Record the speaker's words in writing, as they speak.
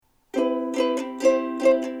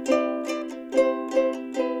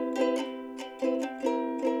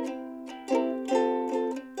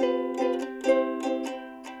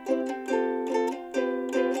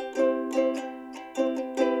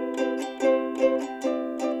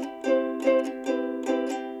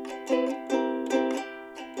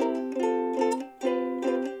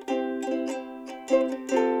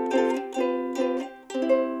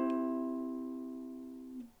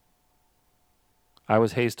I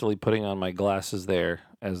was hastily putting on my glasses there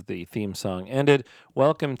as the theme song ended.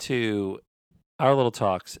 Welcome to Our Little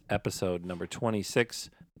Talks, episode number 26.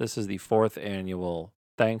 This is the fourth annual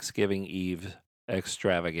Thanksgiving Eve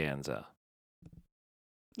extravaganza.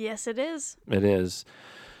 Yes, it is. It is.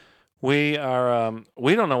 We are.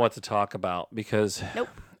 We don't know what to talk about because Nope.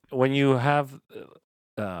 when you have,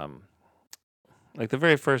 like the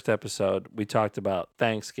very first episode, we talked about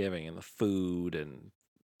Thanksgiving and the food and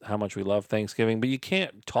how much we love Thanksgiving, but you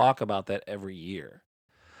can't talk about that every year.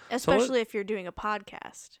 Especially if you're doing a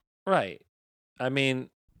podcast. Right. I mean,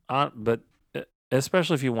 but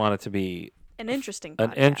especially if you want it to be An interesting an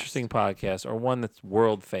podcast. interesting podcast or one that's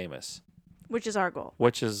world famous, Which is our goal.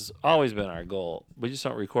 which has always been our goal. We just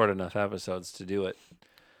don't record enough episodes to do it.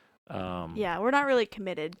 Yeah, we're not really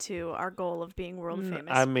committed to our goal of being world famous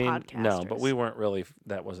I mean, podcasters. no, but we weren't really.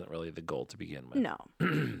 That wasn't really the goal to begin with. No,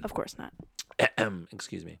 of course not.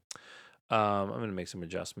 Excuse me. I'm going to make some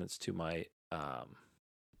adjustments to my.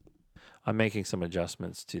 I'm making some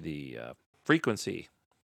adjustments to the frequency.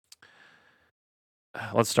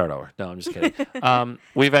 Let's start over. No, I'm just kidding.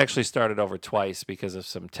 We've actually started over twice because of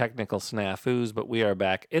some technical snafus, but we are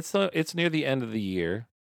back. It's near the end of the year,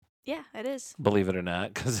 Yeah, it is. believe it or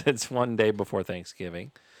not, because it's one day before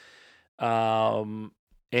Thanksgiving. And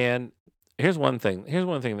here's one thing. Here's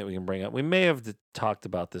one thing that we can bring up. We may have talked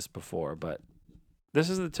about this before, but this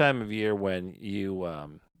is the time of year when you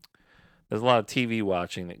there's a lot of TV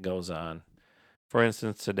watching that goes on. For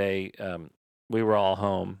instance, today we were all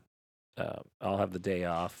home. I'll have the day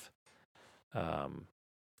off,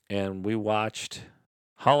 and we watched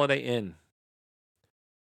Holiday Inn,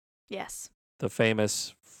 Yes. the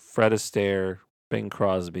famous Fred Astaire, Bing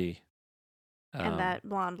Crosby, And that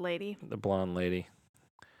blonde lady. the blonde lady.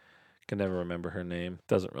 Can never remember her name.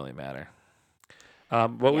 Doesn't really matter. But Yeah, I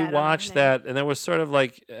we don't know her watched name. that, and it was sort of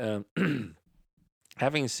like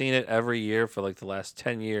having seen it every year for like the last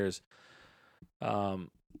 10 years. I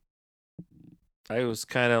was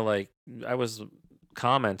kind of like, I was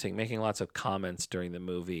commenting, making lots of comments during the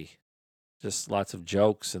movie, just lots of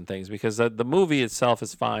jokes and things, because the movie itself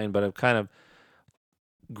is fine, but I've kind of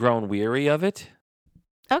grown weary of it.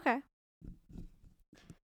 Okay.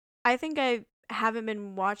 I think I haven't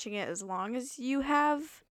been watching it as long as you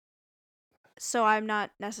have, so I'm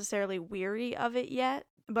not necessarily weary of it yet,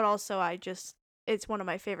 but also it's one of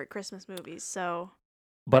my favorite Christmas movies, so,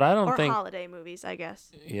 But I don't or think, holiday movies, I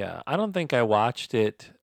guess. yeah, I don't think I watched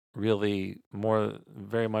it really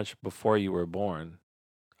very much before you were born.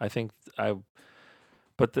 I think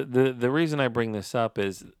but the reason I bring this up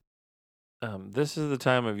is this is the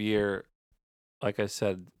time of year, like I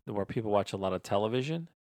said, where people watch a lot of television,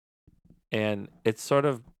 and it's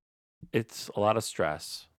a lot of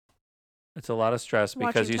stress. It's a lot of stress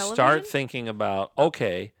because Watching you start television? thinking about,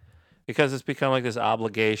 okay, because it's become like this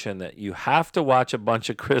obligation that you have to watch a bunch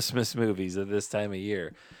of Christmas movies at this time of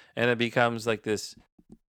year. And it becomes like this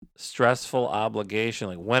stressful obligation.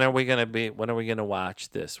 Like, when are we going to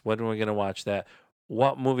watch this? When are we going to watch that?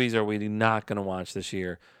 What movies are we not going to watch this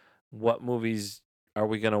year? What movies are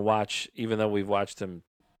we going to watch, even though we've watched them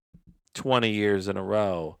 20 years in a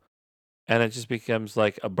row? And it just becomes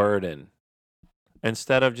like a burden.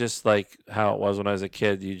 Instead of just like how it was when I was a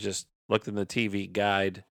kid, you just looked in the TV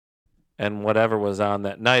guide and whatever was on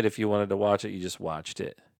that night, if you wanted to watch it, you just watched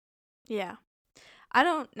it. Yeah. I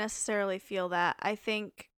don't necessarily feel that. I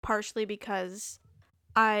think partially because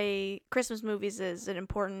Christmas movies is an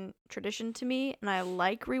important tradition to me, and I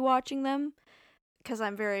like rewatching them because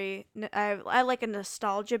I like a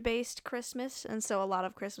nostalgia-based Christmas, and so a lot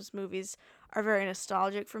of Christmas movies are very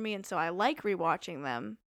nostalgic for me, and so I like rewatching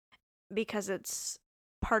them because it's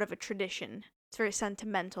part of a tradition. It's very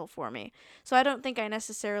sentimental for me. So I don't think I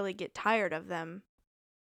necessarily get tired of them,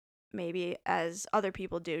 maybe as other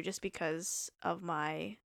people do, just because of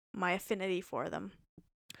my affinity for them.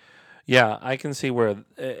 Yeah, I can see where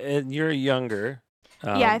and you're younger.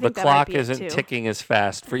 Yeah, I The think that might clock be it isn't too. ticking as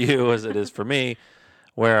fast for you as it is for me,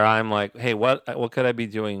 where I'm like, hey, what could I be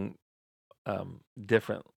doing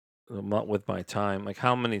different with my time? Like,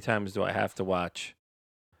 how many times do I have to watch?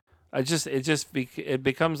 It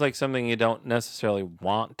becomes like something you don't necessarily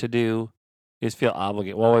want to do. You just feel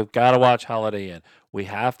obligated. Well, we've got to watch Holiday Inn. We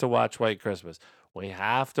have to watch White Christmas. We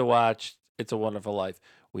have to watch It's a Wonderful Life.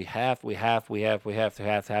 We have to have.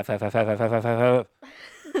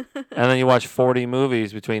 And then you watch 40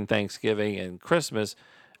 movies between Thanksgiving and Christmas,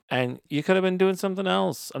 and you could have been doing something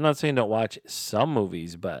else. I'm not saying don't watch some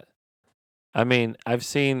movies, but I mean, I've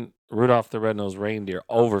seen Rudolph the Red-Nosed Reindeer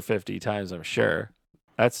over 50 times, I'm sure.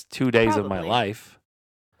 That's 2 days of my Probably. life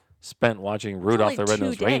spent watching It's Rudolph only the 2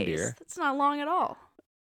 Red-Nosed days. Reindeer. That's not long at all.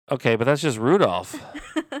 Okay, but that's just Rudolph.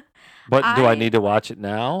 But do I I need to watch it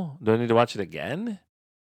now? Do I need to watch it again?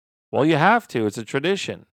 Well, you have to. It's a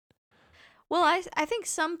tradition. well, I think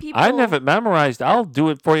some I have people. it memorized. I'll do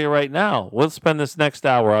it for you right now. We'll spend this next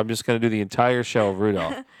hour. I'm just going to do the entire show of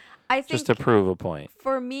Rudolph I just to think prove a point.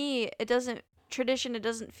 for me, it doesn't tradition. It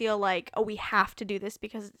doesn't feel like, oh, we have to do this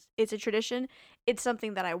because it's a tradition. It's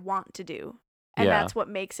something that I want to do, and Yeah. that's what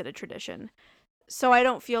makes it a tradition. So I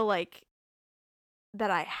don't feel like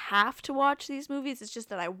that I have to watch these movies. It's just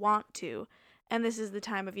that I want to. And this is the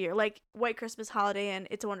time of year. Like White Christmas Holiday and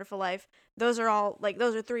It's a Wonderful Life. Those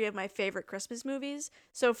are three of my favorite Christmas movies.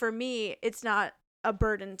 So for me, it's not a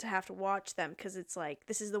burden to have to watch them because it's like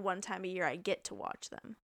this is the one time a year I get to watch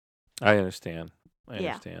them. I understand. I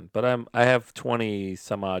Yeah. understand. But I have 20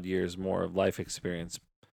 some odd years more of life experience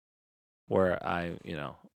where I'm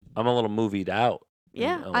a little movied out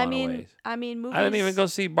Yeah. in a lot of ways. I mean movies. I didn't even go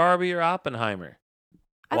see Barbie or Oppenheimer.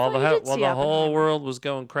 I thought you did While see the whole Oppenheimer. world was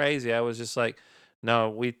going crazy, I was just like,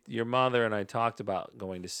 no, your mother and I talked about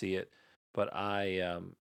going to see it, but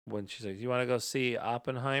when she's like, "You want to go see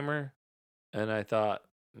Oppenheimer?" and I thought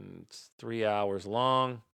it's 3 hours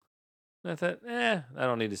long. And I thought, I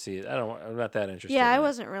don't need to see it. I'm not that interested. Yeah, in I it.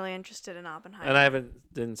 wasn't really interested in Oppenheimer. And I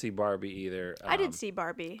didn't see Barbie either. I did see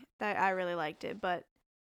Barbie. I really liked it, but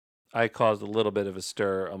I caused a little bit of a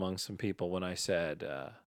stir among some people when I said,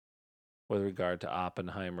 with regard to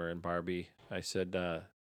Oppenheimer and Barbie, I said,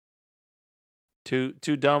 too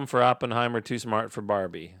dumb for Oppenheimer, too smart for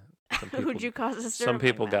Barbie. who'd you cause a stir? Some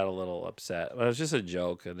people among that? got a little upset. Well, it was just a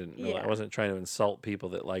joke. I wasn't trying to insult people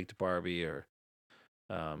that liked Barbie or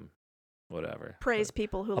whatever. Praise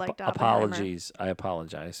people who liked Oppenheimer. Apologies. I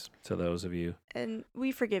apologize to those of you. And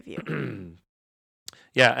we forgive you.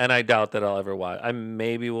 Yeah, and I doubt that I'll ever watch. I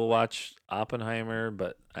maybe will watch Oppenheimer,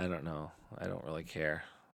 but I don't know. I don't really care.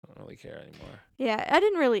 I don't really care anymore. Yeah, it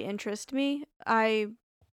didn't really interest me. I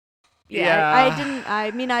didn't.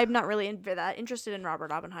 I mean, I'm not really that interested in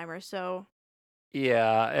Robert Oppenheimer. So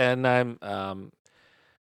yeah, and I'm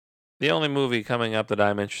the only movie coming up that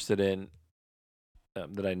I'm interested in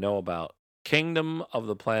that I know about, Kingdom of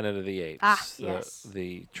the Planet of the Apes. Yes.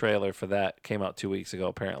 The trailer for that came out 2 weeks ago.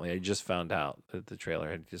 Apparently, I just found out that the trailer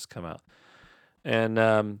had just come out, and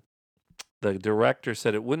the director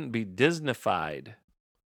said it wouldn't be Disneyfied.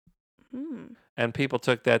 And people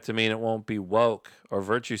took that to mean it won't be woke or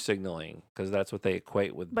virtue signaling because that's what they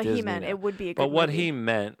equate with but Disney. He meant now. it would be a good But what movie. he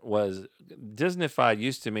meant was Disneyfied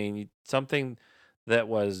used to mean something that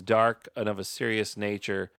was dark and of a serious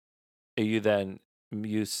nature. You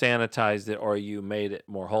sanitized it or you made it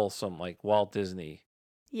more wholesome, like Walt Disney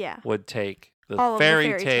would take All the of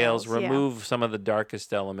fairy tales, yeah. remove some of the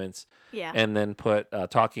darkest elements, Yeah. and then put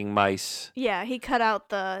talking mice. Yeah, he cut out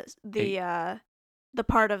the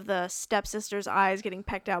part of the stepsister's eyes getting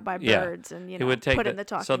pecked out by birds, and he would take put in the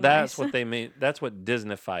talking. So that's mice. what they mean. That's what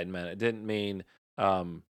Disneyfied meant. It didn't mean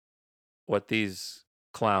what these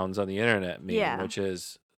clowns on the internet mean, which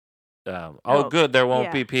is good. There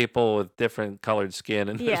won't be people with different colored skin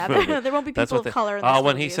in this movie. There won't be people of color in this movie.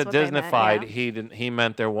 When he said Disneyfied, he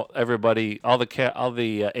meant everybody, all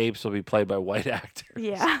the apes will be played by white actors.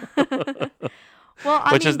 Yeah.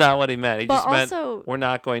 Which is not what he meant. He just meant we're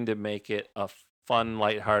not going to make it a fun,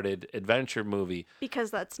 lighthearted adventure movie because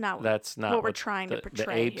that's not what we're trying to portray.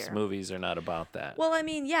 The apes here. movies are not about that. Well, I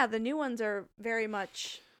mean, yeah, the new ones are very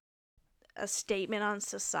much a statement on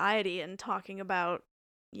society and talking about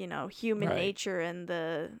human nature and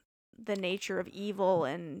the nature of evil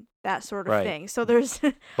and that sort of thing. So there's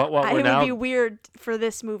but it would be weird for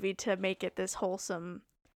this movie to make it this wholesome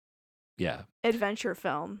adventure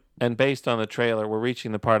film. And based on the trailer, we're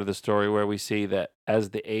reaching the part of the story where we see that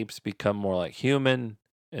as the apes become more like human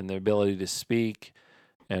in their ability to speak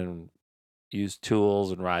and use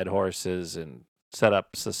tools and ride horses and set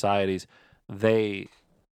up societies, they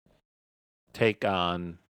take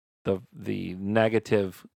on the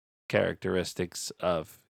negative characteristics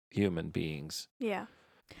of human beings. Yeah.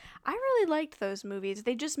 I really liked those movies.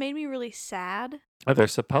 They just made me really sad. They're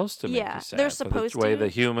supposed to make you sad. They're supposed to. The way the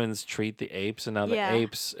humans treat the apes, and now the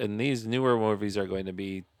apes in these newer movies are going to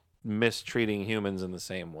be mistreating humans in the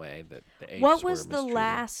same way that the apes What was were the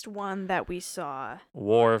last one that we saw?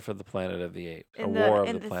 War for the Planet of the Apes. War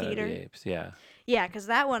of the Planet theater? of the Apes, yeah. Yeah, because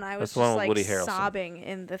that one I was just like sobbing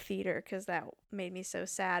in the theater because that made me so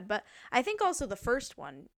sad. But I think also the first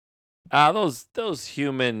one. Those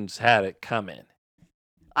humans had it coming.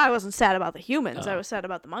 I wasn't sad about the humans. I was sad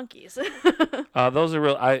about the monkeys. Those are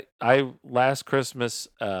real. I last Christmas,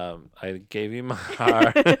 I gave you my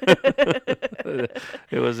heart.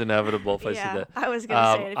 It was inevitable if I said that. I was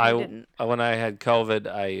gonna say it if you didn't. When I had COVID,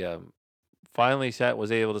 I finally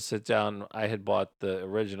was able to sit down. I had bought the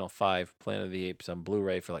original 5 Planet of the Apes on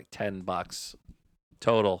Blu-ray for like $10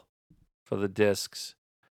 total for the discs,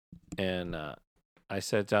 and I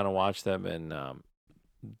sat down and watched them, and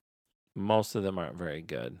most of them aren't very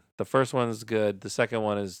good. The first one's good. The second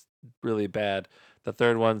one is really bad. The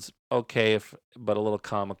third one's okay, but a little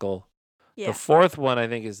comical. The Yeah. fourth one, I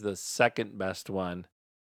think, is the second best one.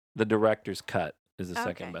 The director's cut is the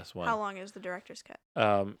second best one. How long is the director's cut?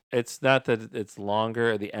 It's not that it's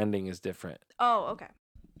longer. The ending is different. Oh, okay.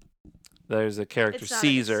 There's a character, It's not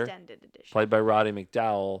Caesar, an extended edition. played by Roddy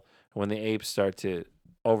McDowall. When the apes start to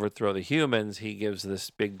overthrow the humans, he gives this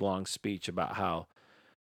big, long speech about how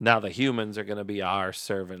now the humans are going to be our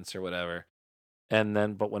servants or whatever. And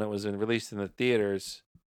then, but when it was released in the theaters,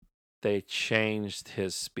 they changed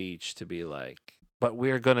his speech to be like, but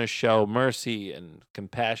we're going to show mercy and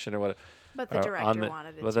compassion or whatever. But the director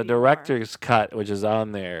wanted it But to the be director's cut, which is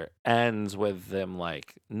on there, ends with them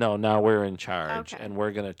like, no, now we're in charge, Okay. and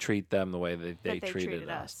we're going to treat them the way that they treated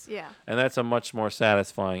us. Yeah. And that's a much more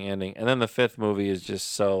satisfying ending. And then the fifth movie is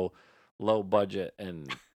just so low budget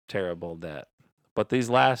and terrible that. But these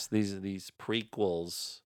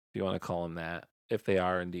prequels, if you want to call them that, if they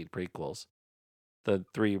are indeed prequels, the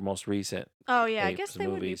 3 most recent Oh yeah, I Apes guess they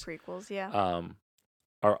movies, would be prequels. Yeah.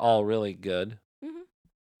 are all really good.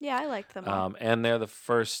 Yeah, I liked them all. And they're the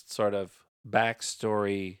first sort of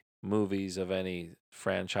backstory movies of any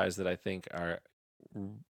franchise that I think are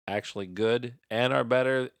actually good and are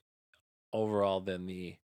better overall than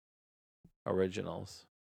the originals,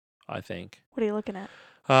 I think. What are you looking at?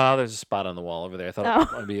 There's a spot on the wall over there. I thought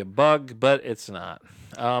it might be a bug, but it's not.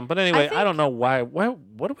 But anyway, I don't know why.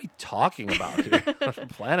 What are we talking about here?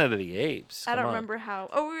 Planet of the Apes. I don't remember how.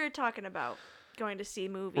 Oh, we were talking about going to see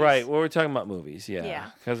movies. Right. Well, we're talking about movies. Yeah. Yeah.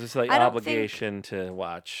 Because it's like obligation to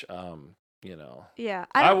watch. You know. Yeah.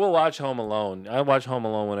 I will watch Home Alone. I watch Home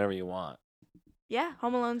Alone whenever you want. Yeah,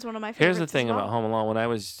 Home Alone's one of my favorites. Here's the thing about Home Alone.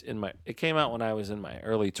 It came out when I was in my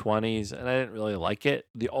early 20s, and I didn't really like it.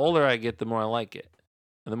 The older I get, the more I like it,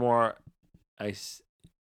 and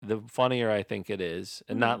the funnier I think it is,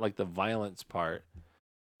 and not like the violence part,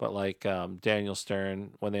 but like Daniel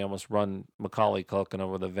Stern when they almost run Macaulay Culkin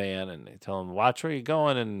over the van, and they tell him, "Watch where you're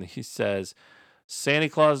going," and he says, "Santa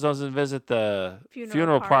Claus doesn't visit the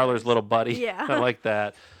funeral parlor's little buddy." Yeah, I like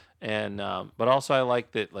that, and but also I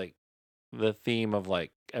like that like. The theme of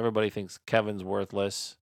like everybody thinks Kevin's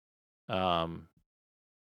worthless. They're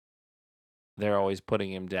always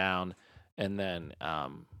putting him down, and then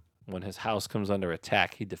when his house comes under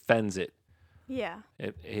attack, he defends it. Yeah.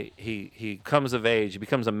 He comes of age. He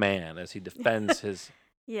becomes a man as he defends his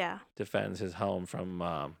defends his home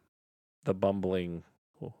from the bumbling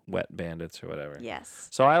wet bandits or whatever. Yes.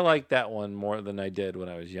 So I like that one more than I did when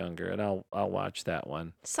I was younger, and I'll watch that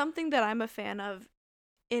one. Something that I'm a fan of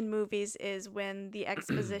in movies is when the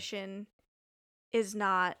exposition is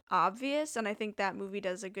not obvious, and I think that movie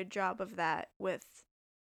does a good job of that.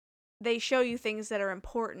 They show you things that are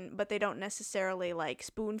important, but they don't necessarily like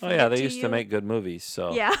spoon feed. Oh yeah, they used to make good movies,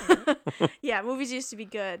 so yeah. Yeah, movies used to be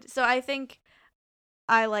good. So I think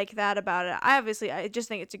I like that about it. I just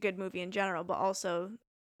think it's a good movie in general, but also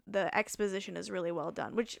the exposition is really well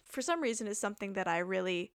done, which for some reason is something that I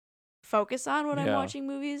really focus on when I'm watching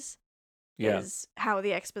movies. Is how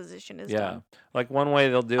the exposition is done. Like one way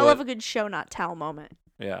they'll do I love a good show not tell moment.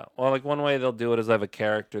 Yeah. Well, like one way they'll do it is have a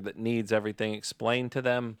character that needs everything explained to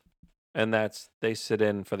them, and they sit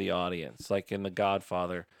in for the audience. Like in The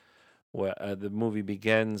Godfather, where the movie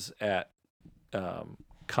begins at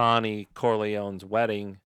Connie Corleone's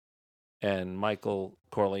wedding, and Michael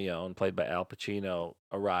Corleone, played by Al Pacino,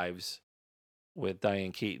 arrives with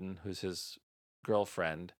Diane Keaton, who's his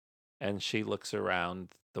girlfriend, and she looks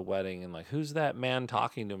around the wedding and like, who's that man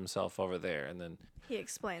talking to himself over there? And then he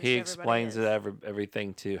explains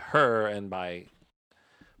everything to her, and by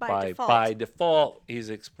default he's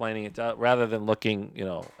explaining it to, rather than looking,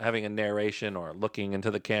 having a narration or looking into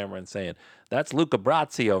the camera and saying, that's Luca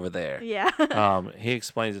Brasi over there. Yeah. He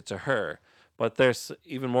explains it to her. But there's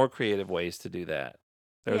even more creative ways to do that.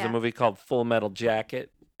 There's a movie called Full Metal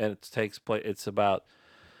Jacket, and it takes place. It's about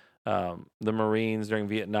the Marines during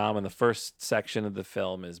Vietnam, and the first section of the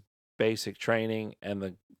film is basic training, and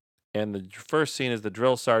the first scene is the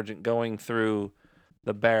drill sergeant going through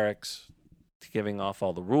the barracks, giving off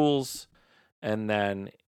all the rules, and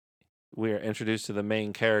then we are introduced to the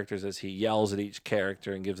main characters as he yells at each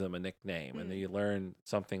character and gives them a nickname, and then you learn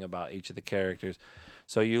something about each of the characters.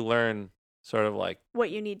 So you learn sort of like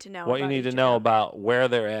what you need to know. What you need to know about where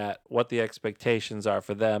they're at, what the expectations are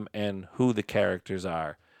for them, and who the characters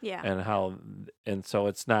are. Yeah. And so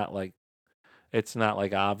it's not like it's not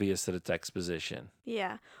like obvious that it's exposition.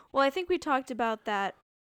 Yeah. Well, I think we talked about that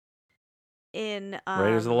in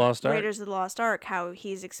Raiders of the Lost Ark? Raiders of the Lost Ark, how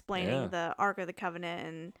he's explaining Yeah. the Ark of the Covenant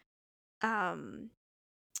and um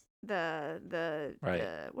the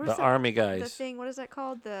Right. what The is army the guys. thing? What is that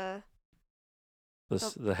called? The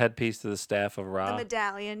headpiece to the staff of Ra. The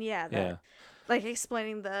medallion, yeah, Yeah. like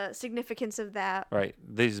explaining the significance of that. Right.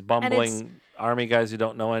 These And bumbling army guys who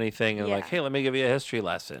don't know anything and like, Yeah. hey, let me give you a history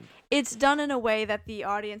lesson. It's done in a way that the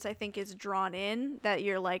audience, I think, is drawn in, that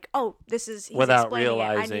you're like, oh, he's Without explaining it.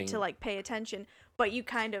 I realizing- need to like pay attention. But you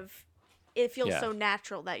kind of, it feels Yeah. so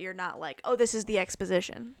natural that you're not like, oh, this is the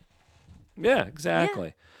exposition. Yeah,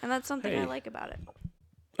 exactly. And that's something I Hey. like about it.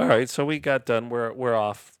 All right, so we got done. We're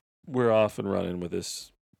off and running with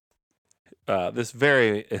this this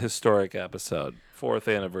very historic episode, 4th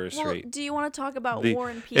anniversary. Well, do you want to talk about The- War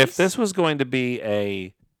and Peace? If this was going to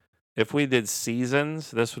be if we did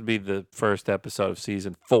seasons, this would be the first episode of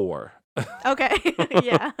season 4, Okay,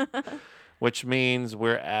 yeah. which means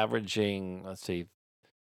we're averaging, let's see,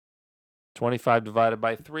 25 divided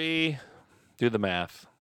by 3. Do the math.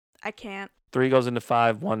 I can't. 3 goes into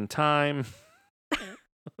 5 one time.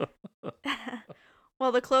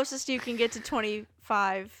 Well, the closest you can get to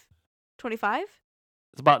 25? 25?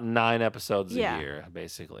 It's about 9 episodes Yeah. a year,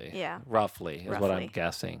 basically. Yeah. Roughly is what I'm Roughly.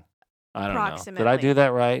 guessing. I don't know. Did I Approximately. do that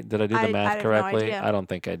right? Did I do the I math have no correctly? idea. I don't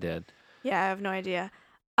think I did. Yeah, I have no idea.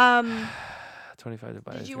 25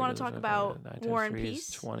 divided Did you 3 wanna goes talk into about 9 times War and 3 is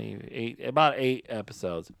Peace? 28, about 8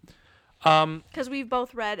 episodes. Because we've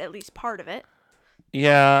both read at least part of it.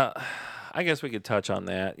 Yeah, I guess we could touch on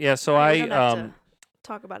that. Yeah, so We I don't have to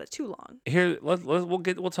talk about it too long. here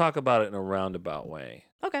we'll talk about it in a roundabout way.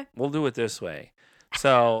 Okay. We'll do it this way.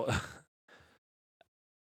 So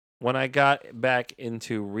when I got back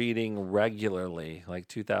into reading regularly, like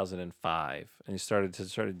 2005, and started to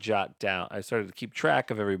sort of jot down, I started to keep track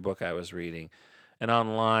of every book I was reading. And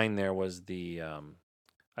online there was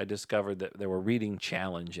I discovered that there were reading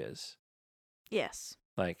challenges. Yes.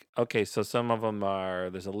 Like, okay, so some of them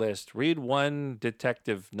there's a list. Read one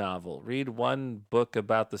detective novel. Read one book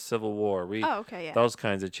about the Civil War. Read Oh, okay, yeah. those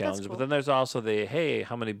kinds of challenges. cool. But then there's also hey,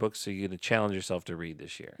 how many books are you going to challenge yourself to read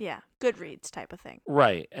this year? Yeah, Goodreads type of thing.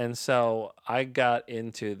 Right. And so I got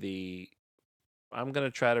into I'm going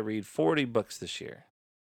to try to read 40 books this year.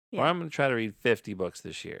 Or Yeah. I'm going to try to read 50 books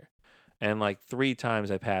this year. And like 3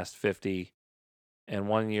 times I passed 50. And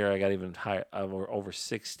one year I got even higher, over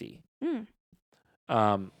 60. Mm.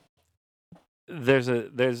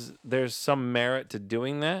 There's some merit to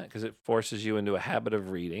doing that because it forces you into a habit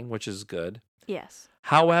of reading, which is good. Yes.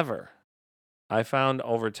 However, I found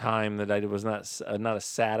over time that it was not a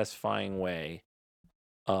satisfying way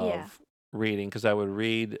of reading, because I would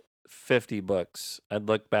read 50 books. I'd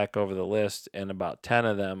look back over the list, and about 10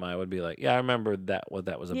 of them I would be like, yeah, I remember what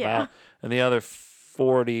that was Yeah. about. And the other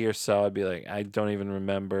 40 or so I'd be like, I don't even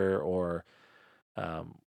remember, or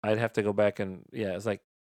I'd have to go back and it's like,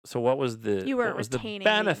 so what was the You weren't what was the retaining the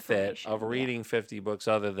benefit information, of yeah. reading 50 books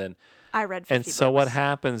other than I read 50 and so what books.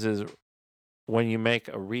 happens is when you make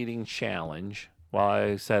a reading challenge, while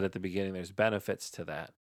I said at the beginning there's benefits to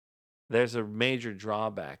that, there's a major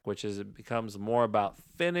drawback, which is it becomes more about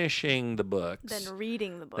finishing the books Than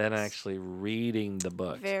reading the books. than actually reading the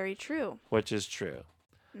books, Very true. which is true.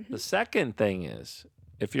 Mhm. The second thing is,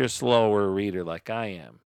 if you're a slower reader like I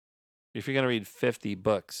am, if you're going to read 50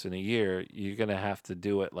 books in a year, you're going to have to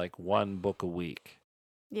do it like 1 book a week.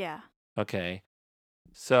 Yeah. Okay.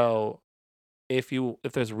 So if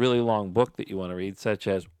there's a really long book that you want to read, such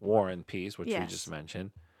as War and Peace, which we Yes. just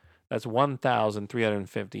mentioned, that's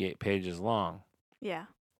 1,358 pages long. Yeah.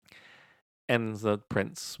 And the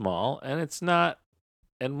print's small, and it's not,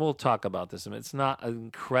 and we'll talk about this, it's not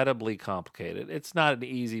incredibly complicated. It's not an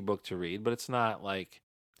easy book to read, but it's not like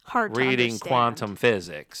Hard to reading understand. quantum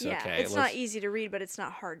physics. Yeah, Okay, it's not easy to read, but it's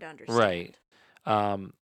not hard to understand. Right.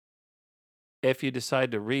 If you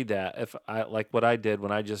decide to read that, if I like what I did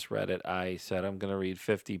when I just read it, I said I'm going to read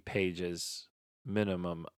 50 pages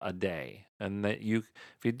minimum a day, and that if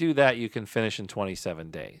you do that, you can finish in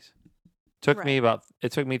 27 days.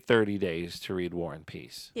 It took me 30 days to read War and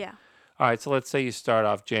Peace. Yeah. All right, so let's say you start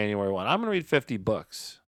off January 1. I'm going to read 50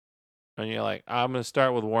 books. And you're like, I'm going to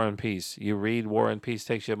start with War and Peace. You read War and Peace,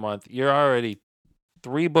 takes you a month. You're already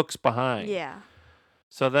 3 books behind. Yeah.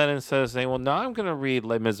 So then instead of saying, well, now I'm going to read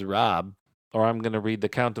Les Miserables, or I'm going to read The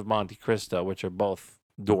Count of Monte Cristo, which are both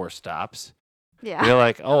doorstops. Yeah. You're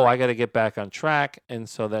like, oh, I got to get back on track. And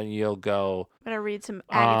so then you'll go, I'm gonna read some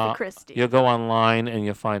Agatha Christie. you'll go online and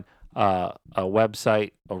you'll find a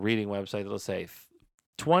website, a reading website that'll say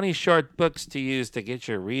 20 short books to use to get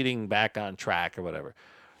your reading back on track or whatever.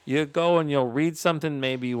 You go and you'll read something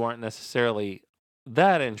maybe you weren't necessarily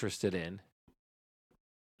that interested in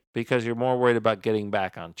because you're more worried about getting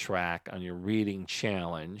back on track on your reading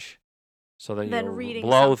challenge. So then Then you'll reading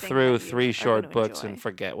blow something through that you 3 are going short to books enjoy. and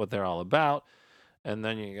forget what they're all about. And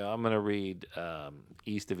then you go, I'm going to read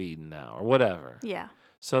East of Eden now or whatever. Yeah.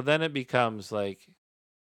 So then it becomes like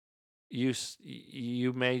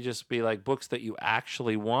you may just be like books that you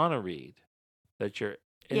actually want to read, that you're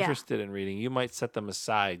Yeah. interested in reading. You might set them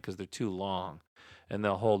aside because they're too long and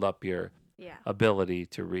they'll hold up your Yeah. ability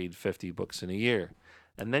to read 50 books in a year.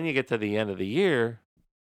 And then you get to the end of the year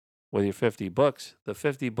with your 50 books, the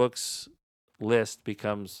 50 books list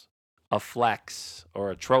becomes a flex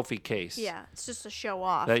or a trophy case Yeah. It's just a show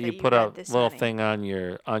off that that you you put a read this little many. thing on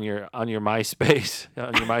your MySpace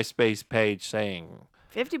on your MySpace page saying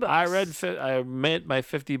 50 books. I met my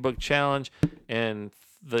 50 book challenge, and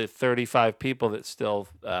the 35 people that still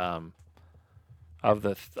of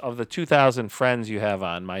the 2,000 friends you have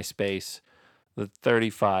on MySpace, the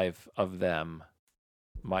 35 of them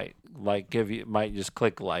might might just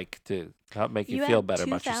click like to help make you You feel had better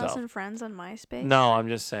about yourself. 2,000 friends on MySpace? No, I'm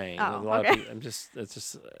just saying. Oh, a lot okay. of people, it's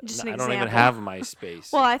just Just an I don't even example. have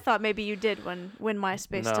MySpace. Well, I thought maybe you did when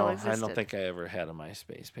MySpace still No, existed. I don't think I ever had a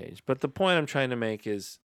MySpace page. But the point I'm trying to make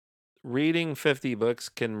is reading 50 books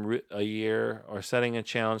a year or setting a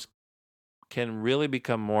challenge can really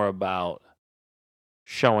become more about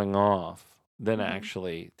showing off than Mhm.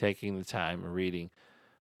 actually taking the time and reading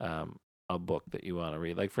a book that you want to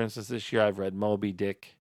read. Like, for instance, this year I've read Moby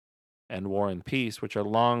Dick and War and Peace, which are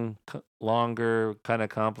longer, kind of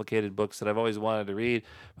complicated books that I've always wanted to read.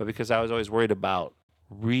 But because I was always worried about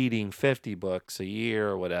reading 50 books a year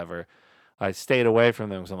or whatever, I stayed away from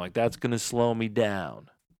them because I'm like, that's going to slow me down.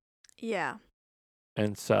 Yeah.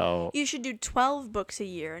 And so, You should do 12 books a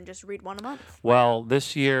year and just read one a month. well,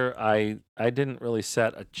 this year I didn't really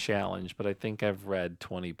set a challenge, but I think I've read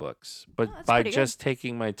 20 books. But Oh, that's by pretty just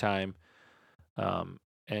taking my time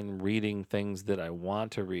and reading things that I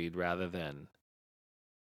want to read rather than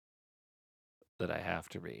that I have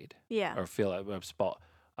to read good. Yeah. or feel like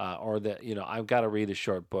or that I've got to read a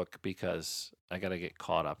short book because I got to get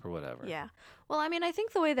caught up or whatever. Yeah. Well, I mean, I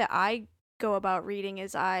think the way that I go about reading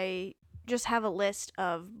is I just have a list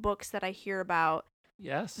of books that I hear about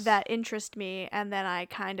Yes. that interest me, and then I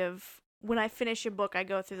kind of, when I finish a book, I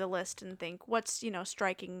go through the list and think, what's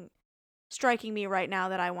striking me right now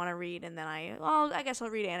that I want to read, and then I guess I'll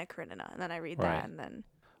read Anna Karenina, and then I read Right. that, and then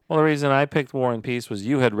Well, the reason I picked War and Peace was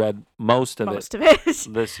you had read most of most it of it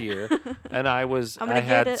this year, and I was I'm gonna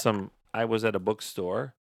get it. I was at a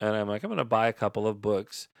bookstore, and I'm like, I'm gonna buy a couple of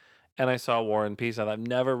books, and I saw War and Peace, and I've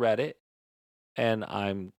never read it, and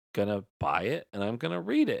I'm gonna buy it, and I'm gonna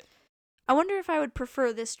read it. I wonder if I would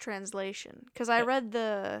prefer this translation, because I Eh, read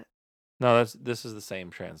the. No, this is the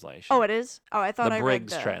same translation. Oh, it is. Oh, I thought the I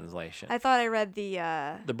Briggs read the. translation. I thought I read the.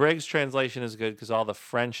 The Briggs translation is good because all the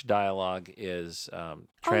French dialogue is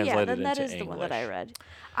translated oh yeah, then that into is the English. one that I read.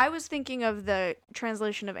 I was thinking of the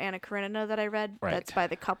translation of Anna Karenina that I read. Right. That's by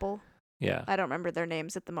the couple. Yeah. I don't remember their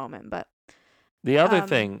names at the moment, but The other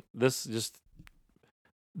thing, there's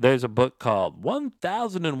a book called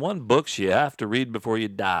 1001 Books You Have to Read Before You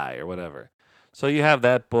Die or whatever. So you have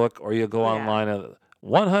that book, or you go Yeah. online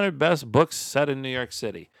 100 best books set in New York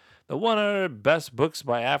City. The 100 best books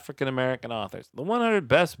by African American authors. The 100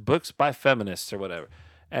 best books by feminists or whatever.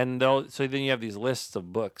 And so then you have these lists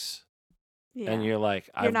of books. yeah. And you're like,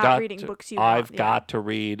 You're not reading books you I've want. got to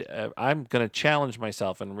read. I'm going to challenge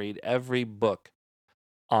myself and read every book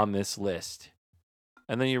on this list.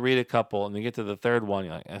 And then you read a couple, and you get to the third one.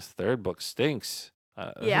 You're like, this third book stinks.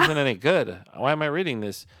 This Yeah. isn't any good. Why am I reading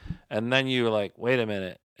this? And then you're like, wait a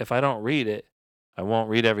minute. If I don't read it, I won't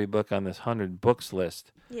read every book on this 100 books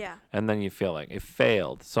list. Yeah. And then you feel like it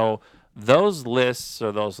failed. So those lists,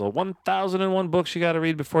 or those 1001 books you got to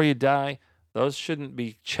read before you die, those shouldn't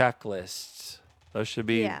be checklists. Those should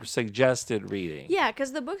be Yeah. suggested reading. Yeah,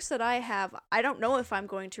 because the books that I have, I don't know if I'm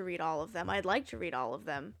going to read all of them. I'd like to read all of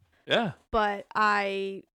them, Yeah. but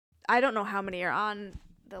I don't know how many are on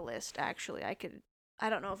the list. Actually, I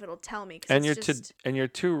don't know if it'll tell me. 'Cause And it's your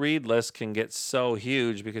to read list can get so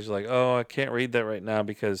huge because you're like, oh, I can't read that right now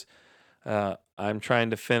because I'm trying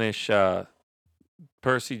to finish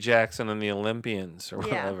Percy Jackson and the Olympians or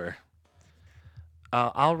Yeah. whatever.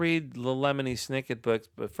 I'll read the Lemony Snicket books,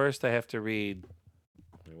 but first I have to read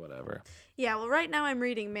whatever. Yeah, well, right now I'm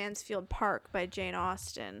reading Mansfield Park by Jane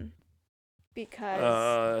Austen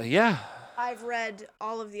because Yeah. I've read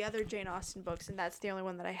all of the other Jane Austen books, and that's the only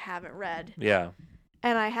one that I haven't read. Yeah.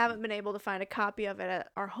 And I haven't been able to find a copy of it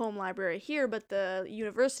at our home library here, but the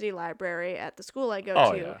university library at the school I go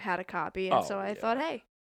to had a copy, and so I thought, hey,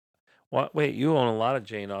 What? Wait, you own a lot of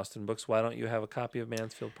Jane Austen books. Why don't you have a copy of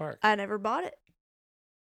Mansfield Park? I never bought it.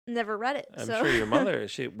 Never read it. I'm So sure your mother.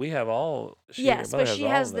 We have all. Your yes, mother but has she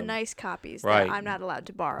all has of the them. nice copies Right. that I'm not allowed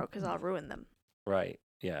to borrow because I'll ruin them. Right.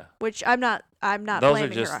 Yeah. Which I'm not Those blaming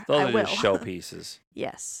are just her. those I are will. just showpieces.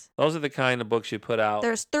 Yes. Those are the kind of books you put out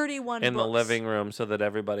There's 31 in books. the living room so that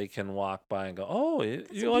everybody can walk by and go, "Oh, you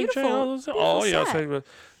a like Jane Austen? Oh, yes. set.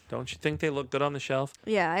 Don't you think they look good on the shelf?"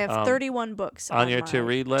 Yeah, I have 31 books on your my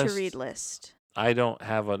to-read list. list. I don't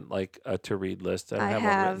have a to-read list. I don't have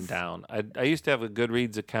one written down. I used to have a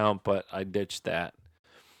Goodreads account, but I ditched that.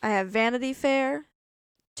 I have Vanity Fair,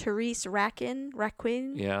 Therese Raquin,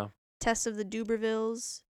 Yeah. Test of the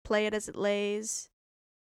Dubervilles, Play It As It Lays,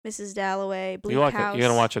 Mrs. Dalloway, Bleak House. You're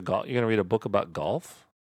gonna read a book about golf?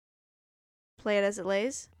 Play It As It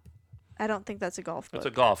Lays? I don't think that's a golf book. It's a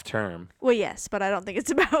golf term. Well, yes, but I don't think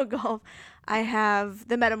it's about golf. I have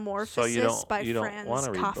The Metamorphosis by Franz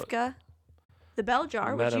Kafka. The Bell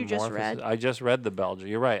Jar, which you just read. I just read The Bell Jar.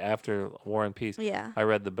 You're right. After War and Peace, yeah, I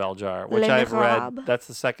read The Bell Jar, which I've read. That's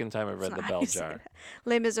the second time I've read The Bell Jar.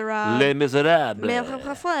 Les Miserables. Les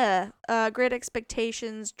Miserables. Great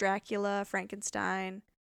Expectations, Dracula, Frankenstein.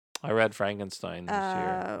 I read Frankenstein this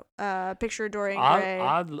year. Picture of Dorian Gray.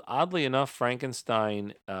 Oddly enough,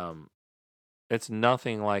 Frankenstein, it's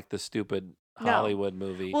nothing like the stupid Hollywood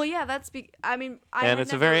movie. Well, yeah, it's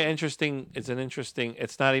a very interesting.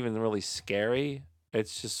 It's not even really scary.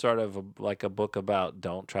 It's just sort of like a book about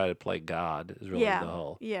don't try to play God. Is really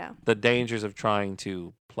the dangers of trying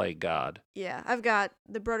to play God. Yeah, I've got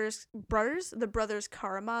the brothers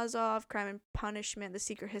Karamazov, Crime and Punishment, The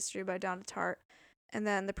Secret History by Donna Tartt, and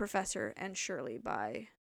then The Professor and Shirley by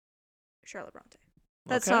Charlotte Bronte.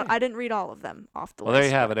 I didn't read all of them off the list. Well, there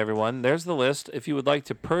you have it, everyone. There's the list. If you would like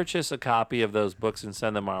to purchase a copy of those books and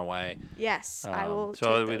send them our way. Yes, I will.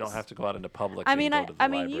 So we don't have to go out into public. I mean,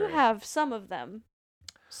 you have some of them.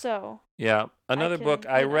 So. Yeah. Another book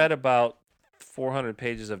I read about 400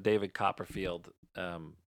 pages of David Copperfield.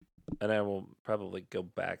 And I will probably go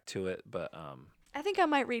back to it, but I think I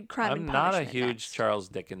might read Crime and I'm Punishment. not a huge Charles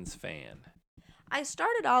Dickens fan. I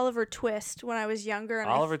started Oliver Twist when I was younger. And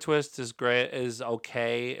Oliver Twist is great. Is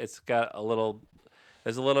okay. It's got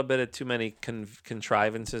there's a little bit of too many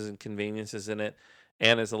contrivances and conveniences in it,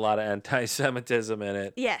 and there's a lot of anti-Semitism in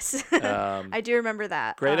it. Yes, I do remember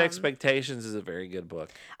that. Great Expectations is a very good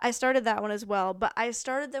book. I started that one as well, but I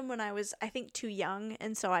started them when I was, I think, too young,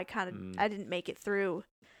 and so I I didn't make it through.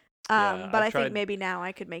 But I think maybe now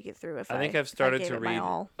I could make it through if I think I've started to read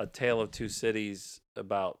A Tale of Two Cities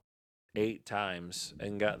about 8 times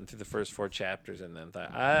and gotten through the first 4 chapters and then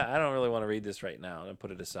thought, I don't really want to read this right now, and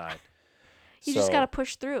put it aside. You just got to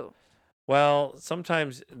push through. Well,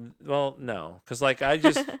 sometimes, no. Because,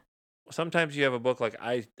 sometimes you have a book like,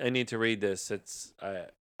 I need to read this.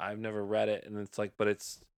 I've never read it, and it's like, but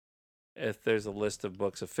if there's a list of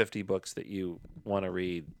books, of 50 books that you want to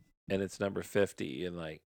read, and it's number 50, and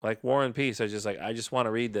like War and Peace, I just want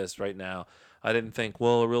to read this right now. I didn't think,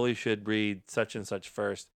 I really should read such and such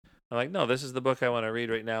first. I'm like, no, this is the book I want to read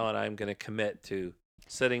right now, and I'm going to commit to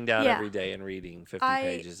sitting down every day and reading 50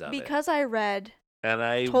 pages of it. Because I read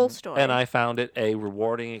Tolstoy. And I found it a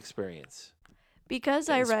rewarding experience. Because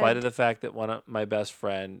in spite of the fact that one of my best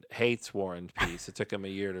friend hates War and Peace. It took him a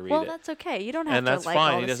year to read it. Well, that's okay. You don't have to like all the same things. And that's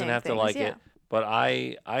fine. He doesn't have to like it. But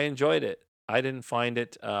I enjoyed it. I didn't find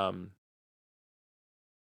it...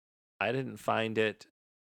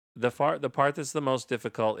 The part that's the most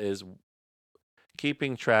difficult is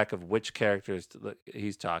keeping track of which characters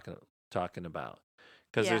he's talking about,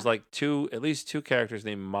 because there's at least two characters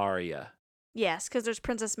named Maria. Yes, because there's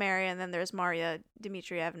Princess Mary and then there's Maria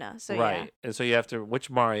Dmitrievna. So right, and so you have to, which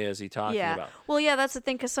Maria is he talking about? Well, yeah, that's the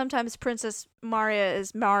thing, because sometimes Princess Maria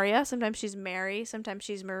is Maria, sometimes she's Mary, sometimes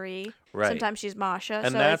she's Marie, sometimes she's Masha,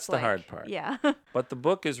 and that's the hard part. Yeah. But the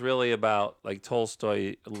book is really about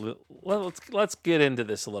Tolstoy. Let's get into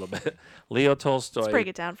this a little bit. Leo Tolstoy. Let's break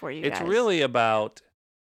it down for you guys. It's really about.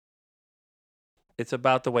 It's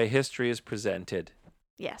about the way history is presented.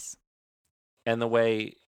 Yes. And the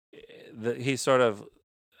way he sort of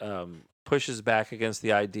pushes back against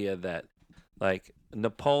the idea that,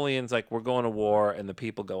 Napoleon's we're going to war and the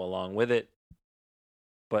people go along with it.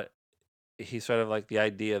 But he's sort of the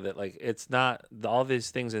idea that, it's not all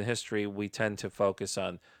these things in history. We tend to focus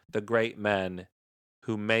on the great men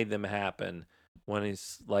who made them happen, when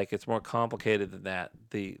he's it's more complicated than that.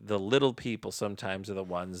 The little people sometimes are the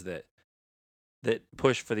ones that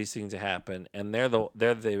push for these things to happen, and they're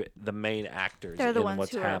the main actors. They're the in ones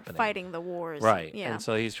what's who happening. are fighting the wars, right? Yeah. And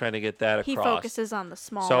so he's trying to get that across. He focuses on the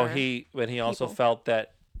smaller. So he also felt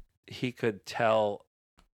that he could tell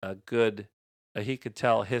a good he could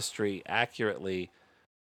tell history accurately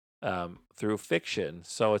through fiction.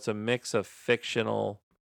 So it's a mix of fictional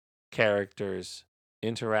characters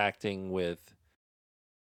interacting with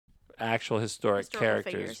actual historic Historical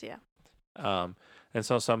characters. figures, yeah. Um, and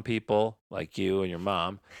so some people, like you and your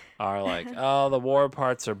mom, are like, oh, the war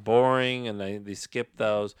parts are boring, and they skip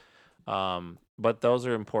those. But those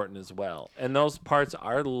are important as well. And those parts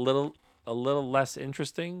are a little less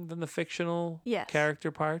interesting than the fictional Yes.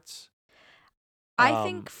 character parts. I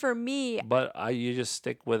think Um, for me, but you just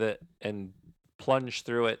stick with it and plunge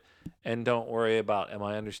through it, and don't worry about, am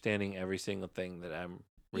I understanding every single thing that I'm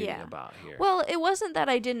reading yeah. about here? Well, it wasn't that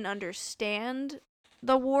I didn't understand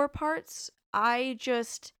the war parts. I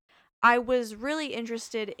was really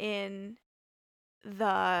interested in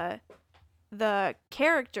the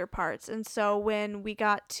character parts. And so when we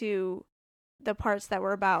got to the parts that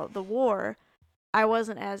were about the war, I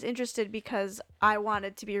wasn't as interested because I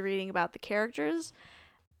wanted to be reading about the characters.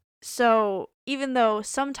 So even though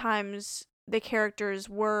sometimes the characters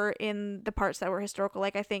were in the parts that were historical,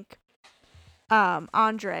 like I think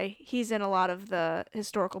Andre, he's in a lot of the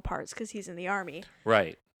historical parts because he's in the army.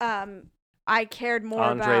 Right. I cared more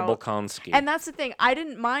Andre about, Bolkonsky. and that's the thing. I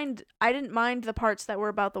didn't mind the parts that were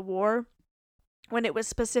about the war when it was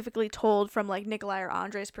specifically told from like Nikolai or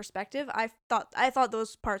Andre's perspective. I thought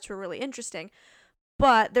those parts were really interesting.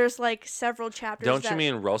 But there's like several chapters. Don't you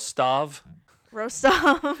mean Rostov?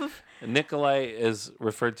 Rostov? Nikolai is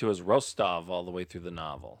referred to as Rostov all the way through the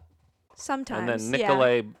novel. Sometimes, And then yeah.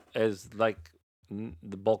 Nikolai is like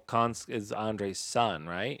the Bolkonsk is Andre's son,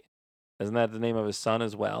 right? Isn't that the name of his son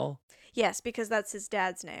as well? Yes, because that's his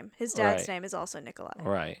dad's name. His dad's name is also Nikolai.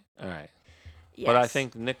 Right. All right. Yes. But I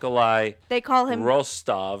think Nikolai they call him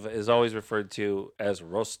Rostov is always referred to as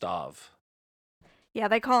Rostov. Yeah,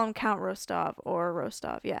 they call him Count Rostov or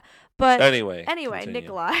Rostov. Yeah, but anyway, continue.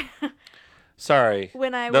 Nikolai. Sorry,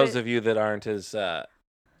 when I those of you that aren't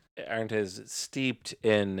as steeped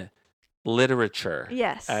in literature,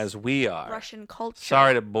 yes, as we are, Russian culture.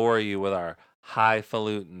 Sorry to bore you with our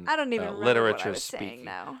highfalutin. I don't even remember literature what I was speaking. saying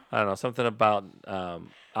now. I don't know, something about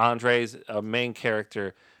Andre's a main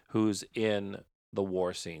character who's in the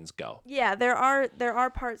war scenes. Go. Yeah, there are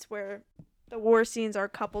parts where the war scenes are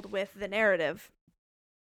coupled with the narrative,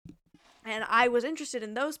 and I was interested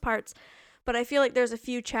in those parts, but I feel like there's a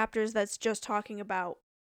few chapters that's just talking about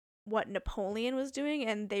what Napoleon was doing,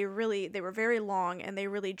 and they were very long and they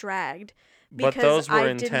really dragged. But those were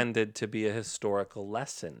intended to be a historical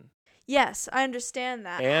lesson. Yes, I understand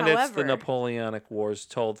that. And however, it's the Napoleonic Wars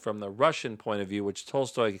told from the Russian point of view, which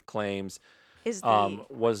Tolstoy claims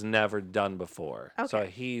was never done before. Okay. So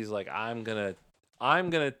he's like, I'm gonna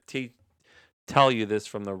tell you this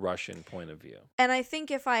from the Russian point of view. And I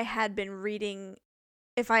think if I had begun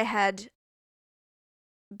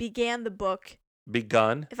the book.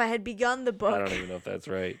 If I had begun the book. I don't even know if that's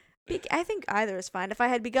right. I think either is fine. If I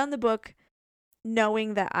had begun the book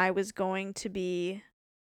knowing that I was going to be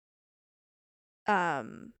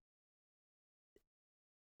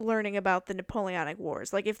learning about the Napoleonic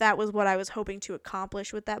Wars, like if that was what I was hoping to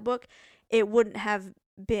accomplish with that book, it wouldn't have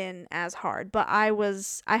been as hard. But I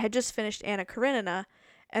had just finished Anna Karenina,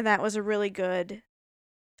 and that was a really good,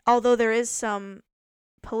 although there is some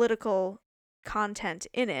political content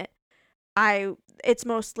in it, it's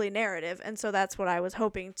mostly narrative, and so that's what I was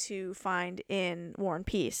hoping to find in War and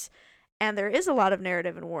Peace. And there is a lot of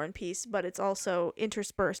narrative in War and Peace, but it's also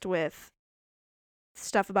interspersed with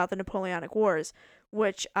stuff about the Napoleonic Wars,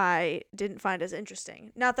 which I didn't find as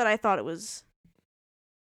interesting. Not that I thought it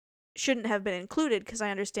shouldn't have been included, because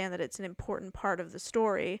I understand that it's an important part of the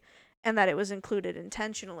story and that it was included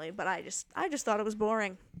intentionally, but I just thought it was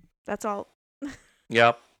boring. That's all.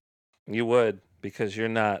 Yep. You would, because you're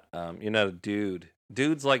not a dude.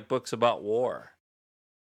 Dudes like books about war.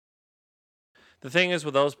 The thing is,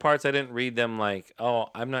 with those parts, I didn't read them like, oh,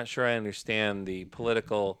 I'm not sure I understand the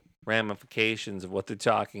political ramifications of what they're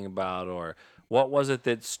talking about, or what was it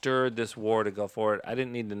that stirred this war to go forward. I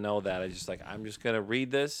didn't need to know that. I'm just going to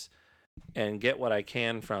read this and get what I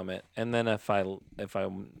can from it. And then if I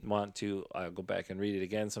want to, I'll go back and read it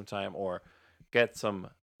again sometime, or get some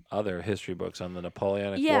other history books on the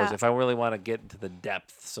Napoleonic Wars if I really want to get into the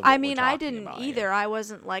depths of what we're talking I didn't about either. here. I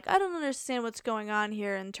wasn't like, I don't understand what's going on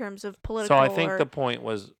here in terms of political. So I think the point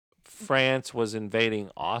was France was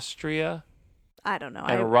invading Austria. I don't know.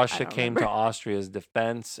 And Russia came to Austria's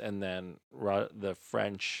defense, and then the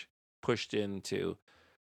French pushed into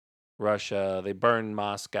Russia. They burned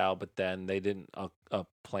Moscow, but then they didn't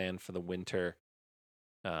plan for the winter.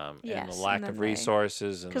 And the lack of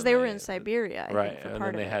resources, because they were in Siberia, I right? think, for and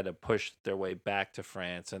then they had to push their way back to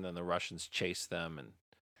France, and then the Russians chased them, and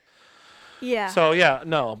Yeah. So yeah,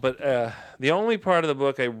 no, but the only part of the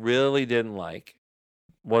book I really didn't like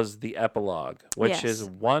was the epilogue, which is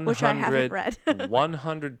Yes. Which I haven't read.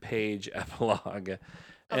 100 page epilogue, Of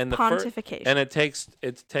and pontification.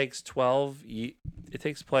 it takes 12. It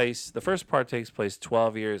takes place. The first part takes place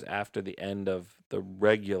 12 years after the end of the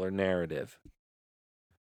regular narrative.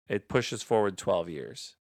 It pushes forward 12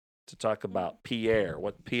 years to talk about Pierre,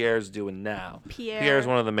 what Pierre's doing now. Pierre's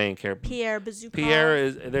one of the main characters. Pierre Bezukhov. Pierre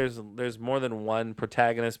is there's more than one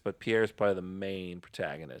protagonist, but Pierre's probably the main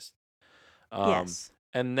protagonist. Yes.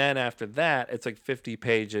 And then after that, it's like 50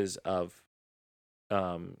 pages of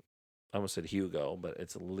I almost said Hugo, but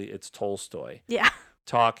it's Tolstoy Yeah.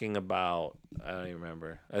 talking about, I don't even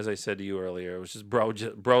remember. As I said to you earlier, it was just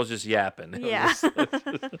bro's just yapping. Yeah.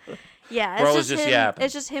 Yeah. Bro's just yapping.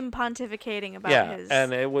 It's just him pontificating about his.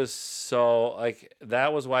 And it was so like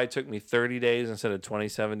that was why it took me 30 days instead of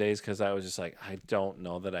 27 days, because I was just like, I don't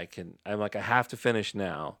know that I can. I'm like, I have to finish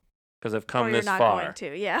now because I've come or this you're not far. going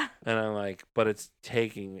to. Yeah. And I'm like, but it's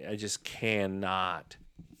taking. I just cannot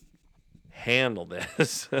handle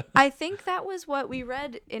this. I think that was what we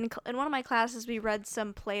read in one of my classes. We read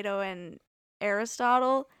some Plato and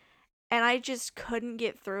Aristotle, and I just couldn't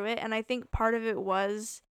get through it. And I think part of it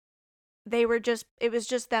was it was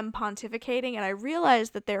just them pontificating, and I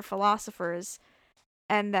realized that they're philosophers,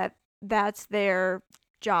 and that's their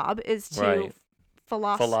job is to Right.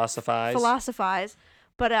 philosophize.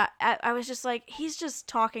 But I was just like, he's just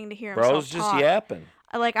talking to hear himself Bro's just talk. yapping.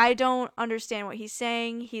 Like, I don't understand what he's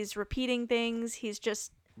saying. He's repeating things. He's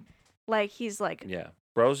just like, Yeah.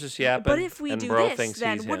 Bro's just yapping. but if we and do Bro this, thinks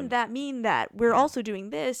then he's wouldn't him. that mean that we're also doing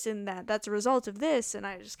this, and that's a result of this? And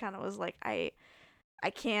I just kind of was like, I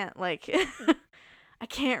can't, like, I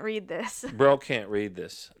can't read this. Bro can't read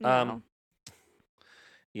this. No.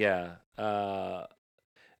 Yeah.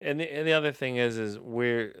 And the other thing is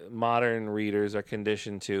we're modern readers are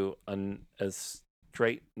conditioned to a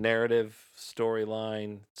straight narrative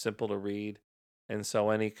storyline, simple to read, and so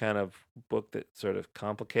any kind of book that's sort of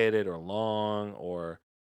complicated or long or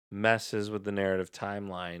messes with the narrative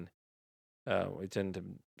timeline, we tend to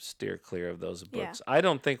steer clear of those Yeah. books. I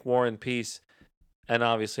don't think War and Peace, and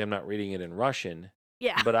obviously I'm not reading it in Russian,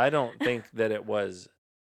 Yeah. but I don't think that it was.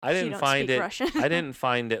 I So you didn't don't find speak it. Russian. I didn't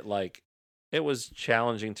find it like it was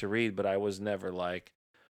challenging to read, but I was never like,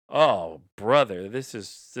 "Oh, brother, this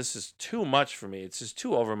is too much for me. It's just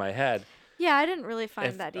too over my head." Yeah, I didn't really find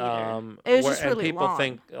If that either. It was just and really people long.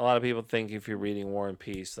 think a lot of people think if you're reading War and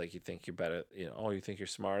Peace, like you think you're better, you think you're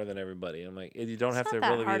smarter than everybody. I'm like, you don't It's have not to that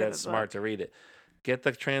really be hard of that a smart book. to read it. Get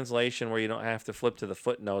the translation where you don't have to flip to the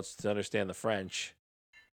footnotes to understand the French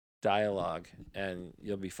dialogue, and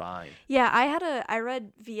you'll be fine. Yeah, I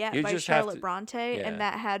read Viet You by just have Charlotte to- Bronte, yeah. and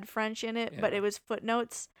that had French in it, but Yeah. it was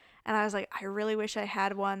footnotes, and I was like, I really wish I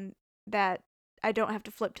had one that I don't have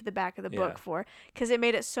to flip to the back of the book Yeah. for, because it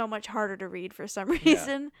made it so much harder to read for some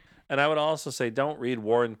reason. And I would also say, don't read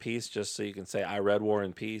War and Peace just so you can say I read War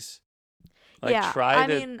and Peace. Like Yeah, try I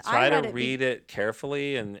to mean, I read it read it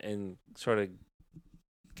carefully and sort of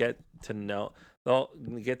get to know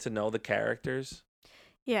the characters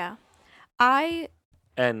Yeah,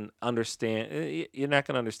 and understand. You're not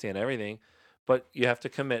going to understand everything, but you have to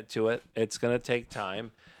commit to it. It's going to take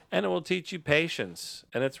time, and it will teach you patience.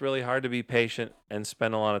 And it's really hard to be patient and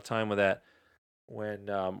spend a lot of time with that when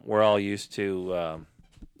we're all used to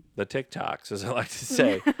the TikToks, as I like to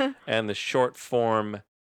say, and the short form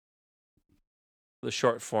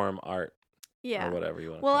art yeah. or whatever you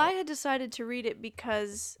want to Well, call I it. had decided to read it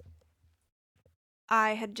because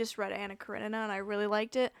I had just read Anna Karenina and I really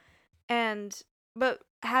liked it, but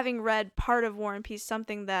having read part of War and Peace,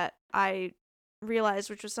 something that I realized,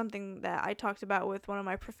 which was something that I talked about with one of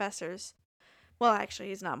my professors. Well, actually,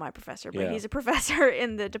 he's not my professor, but Yeah. he's a professor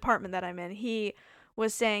in the department that I'm in. He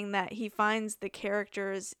was saying that he finds the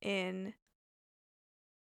characters in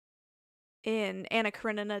Anna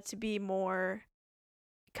Karenina to be more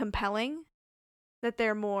compelling, that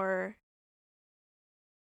they're more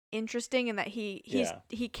interesting, and that he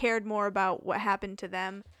cared more about what happened to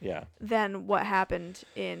them Yeah. than what happened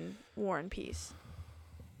in War and Peace.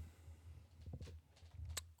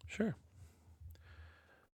 Sure.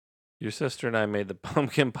 Your sister and I made the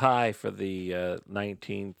pumpkin pie for the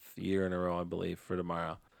 19th year in a row, I believe, for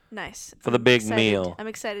tomorrow. Nice. For the I'm big excited. meal. I'm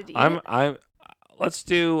excited to eat it. I'm let's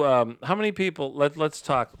do how many people let's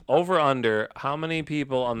talk over under how many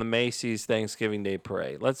people on the Macy's Thanksgiving Day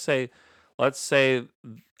parade. Let's say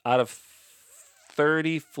out of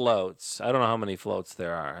 30 floats. I don't know how many floats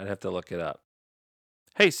there are. I'd have to look it up.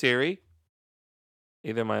 Hey Siri,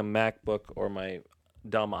 either my MacBook or my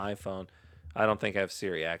dumb iPhone. I don't think I have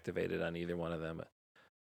Siri activated on either one of them.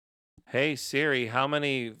 Hey Siri, how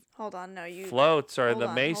many Hold on, no, you. floats are in Hold the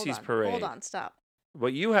on, Macy's parade? Hold on, stop.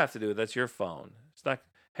 What you have to do, that's your phone. It's not.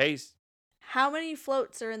 Hey, How many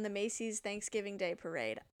floats are in the Macy's Thanksgiving Day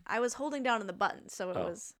Parade? I was holding down on the button, so it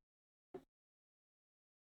was.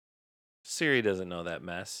 Siri doesn't know that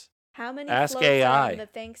mess. How many Ask floats are AI. in the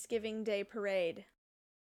Thanksgiving Day Parade?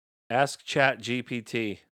 Ask Chat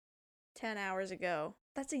GPT. 10 hours ago.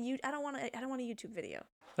 That's a I don't want a YouTube video.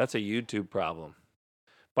 That's a YouTube problem.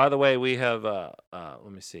 By the way, we have let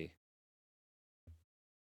me see.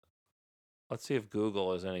 Let's see if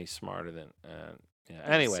Google is any smarter than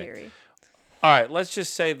anyway. Siri. All right, let's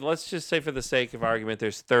just say for the sake of argument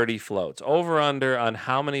there's 30 floats. Over under on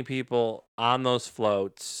how many people on those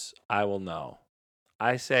floats, I will know.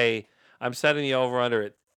 I say I'm setting the over under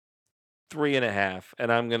at 3.5,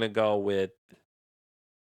 and I'm gonna go with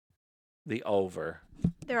the over.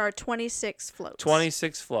 There are 26 floats.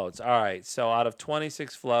 26 floats. All right. So out of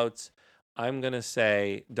 26 floats, I'm going to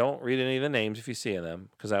say don't read any of the names if you see them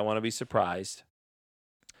because I want to be surprised.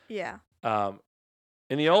 Yeah.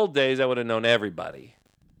 In the old days, I would have known everybody.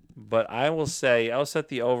 But I will say I'll set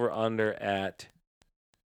the over under at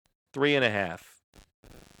 3.5.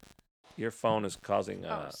 Your phone is causing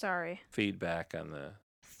sorry. feedback on the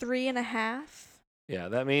 3.5. Yeah,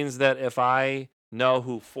 that means that if I know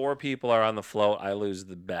who 4 people are on the float, I lose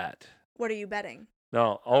the bet. What are you betting?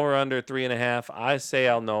 No, over under 3.5. I say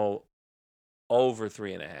I'll know over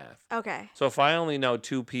 3.5. Okay. So if I only know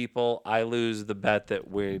 2 people, I lose the bet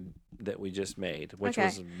that we just made, which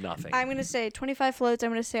was nothing. I'm gonna say 25 floats.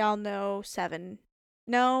 I'm gonna say I'll know 7.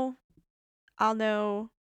 No, I'll know.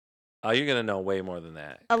 Oh, you're gonna know way more than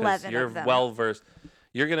that. 11 You're of them. well versed.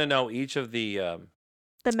 You're gonna know each of the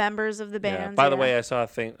members of the band. Yeah. By the way, I saw a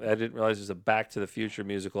thing. I didn't realize there's a Back to the Future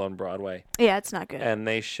musical on Broadway. Yeah, it's not good. And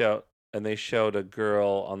they showed a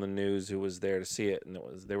girl on the news who was there to see it, and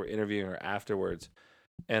they were interviewing her afterwards.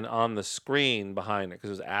 And on the screen behind her,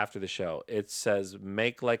 because it was after the show, it says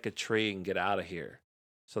 "Make like a tree and get out of here."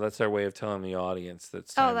 So that's their way of telling the audience that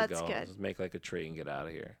it's time to go. Good. Just make like a tree and get out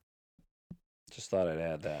of here. Just thought I'd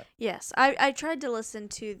add that. Yes, I tried to listen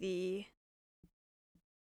to the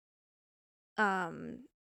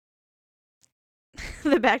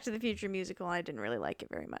the Back to the Future musical, and I didn't really like it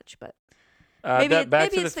very much, but maybe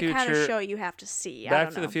it's the kind of show you have to see.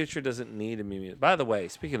 Back to the Future doesn't need a musical. By the way,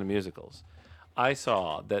 speaking of musicals, I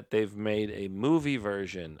saw that they've made a movie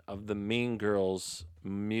version of the Mean Girls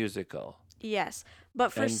musical. Yes,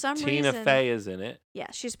 but for some reason Tina Fey is in it.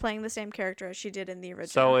 Yeah, she's playing the same character as she did in the original.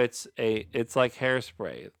 So it's like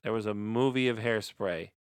Hairspray. There was a movie of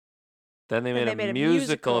Hairspray. Then they made a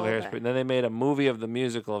musical of Hairspray. Then they made a movie of the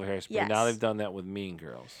musical of Hairspray. Yes. Now they've done that with Mean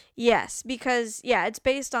Girls. Yes, because it's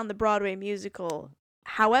based on the Broadway musical.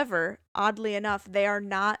 However, oddly enough, they are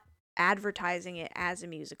not advertising it as a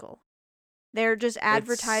musical. They're just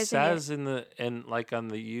advertising it. It says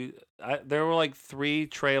there were like 3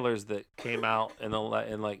 trailers that came out in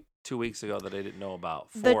like 2 weeks ago that I didn't know about.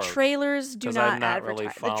 The trailers do not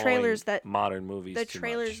advertise. The trailers that modern movies. The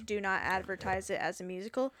trailers do not advertise it as a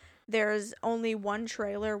musical. There's only one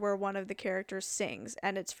trailer where one of the characters sings,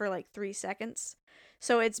 and it's for like 3 seconds.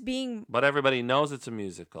 So it's being. But everybody knows it's a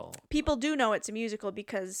musical. People do know it's a musical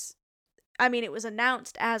because, I mean, it was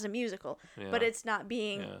announced as a musical, but it's not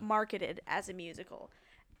being marketed as a musical.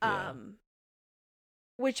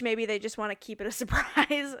 Which maybe they just want to keep it a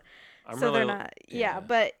surprise. They're not. Yeah,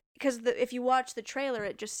 but because if you watch the trailer,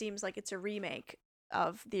 it just seems like it's a remake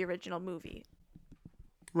of the original movie.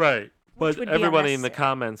 Right. But everybody in the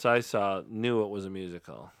comments I saw knew it was a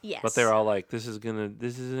musical. Yes. But they're all like, this isn't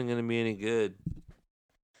gonna be any good.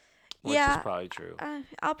 Which is probably true.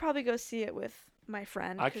 I'll probably go see it with my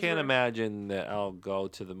friend. I can't imagine that I'll go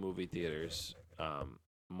to the movie theaters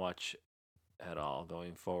much at all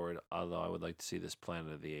going forward, although I would like to see this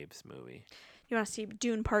Planet of the Apes movie. You want to see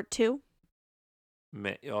Dune Part 2?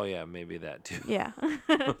 Maybe that too. Yeah.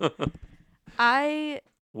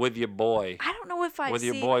 With your boy. I don't know if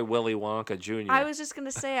your boy Willy Wonka Jr. I was just going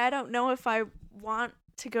to say, I don't know if I want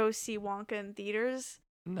to go see Wonka in theaters.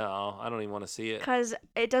 No, I don't even want to see it. Because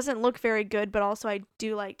it doesn't look very good, but also I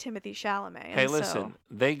do like Timothée Chalamet. Hey, listen,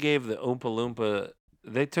 they gave the Oompa Loompa,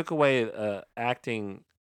 they took away acting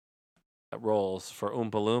roles for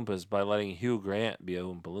Oompa Loompas by letting Hugh Grant be a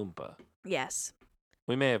Oompa Loompa. Yes.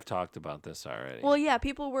 We may have talked about this already. Well, yeah,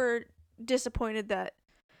 people were disappointed that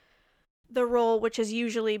the role, which has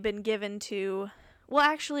usually been given to, well,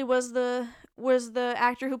 actually, was the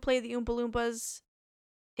actor who played the Oompa Loompas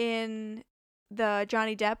in the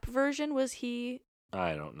Johnny Depp version. Was he?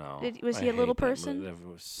 I don't know. Was he a little person? That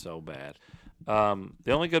was so bad.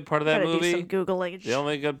 The only good part of that movie. Do some Googling. The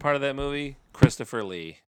only good part of that movie, Christopher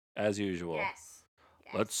Lee. as usual. Yes.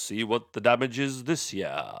 Let's see what the damage is this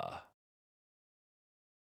year.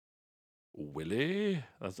 Willie?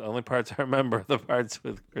 That's the only parts I remember, the parts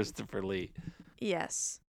with Christopher Lee.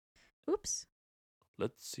 Yes. Oops.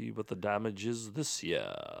 Let's see what the damage is this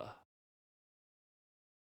year.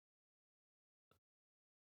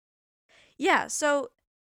 Yeah, so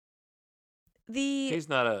He's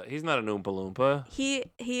not an Oompa Loompa.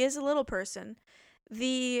 he is a little person.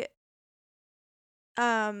 The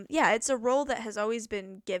yeah, it's a role that has always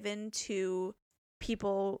been given to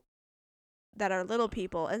people that are little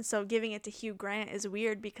people, and so giving it to Hugh Grant is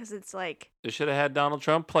weird because it's like, They should have had Donald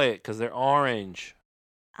Trump play it because they're orange.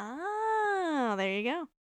 oh, there you go.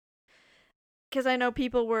 Because I know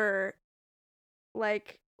people were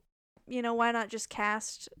like, why not just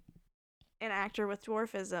cast an actor with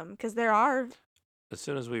dwarfism? Because there are As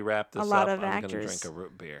soon as we wrap this a lot up, of I'm going to actors. drink a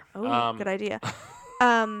root beer. Oh, good idea.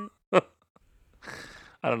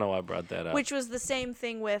 I don't know why I brought that up. Which was the same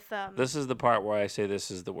thing with This is the part where I say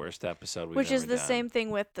this is the worst episode we've which ever is the done. same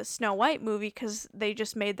thing with the Snow White movie because they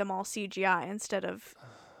just made them all CGI instead of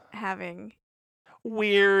having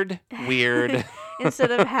weird.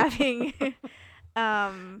 instead of having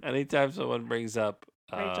Anytime someone brings up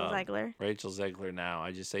Rachel Zegler now,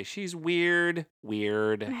 I just say she's weird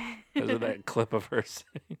because of that clip of her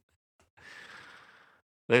saying.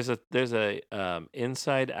 There's a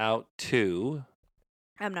Inside Out 2.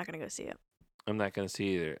 I'm not gonna go see it. I'm not gonna see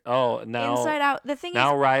either. Oh, now Inside Out. The thing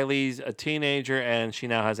now is, Riley's a teenager and she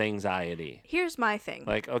now has anxiety. Here's my thing.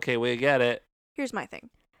 Like, okay, we get it. Here's my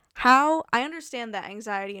thing. How I understand that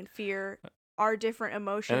anxiety and fear are different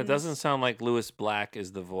emotions. And it doesn't sound like Louis Black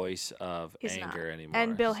is the voice of He's anger not. anymore.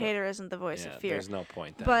 And Bill Hader isn't the voice of fear. There's no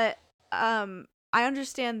point then. But I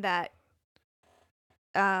understand that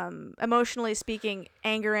emotionally speaking,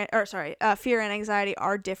 fear and anxiety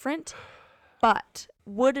are different. But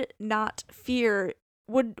would not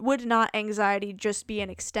anxiety just be an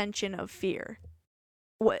extension of fear?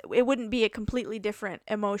 It wouldn't be a completely different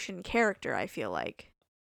emotion character, I feel like.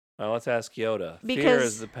 Well, let's ask Yoda. Fear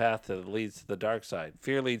is the path that leads to the dark side.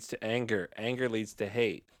 Fear leads to anger. Anger leads to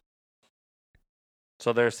hate.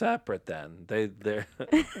 So they're separate then. They're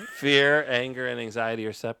fear, anger, and anxiety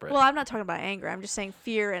are separate. Well, I'm not talking about anger. I'm just saying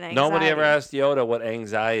fear and anxiety. Nobody ever asked Yoda what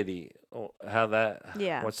anxiety, how that,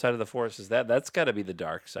 yeah. what side of the force is that? That's got to be the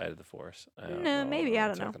dark side of the force. No, maybe, I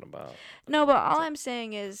don't know. Talking about. No, but all I'm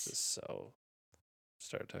saying is. So,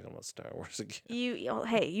 start talking about Star Wars again.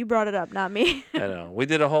 You brought it up, not me. I know. We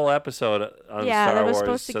did a whole episode on Star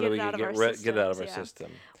Wars so that we could get it out of our system.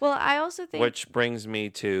 Well, I also think. Which brings me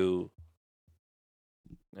to.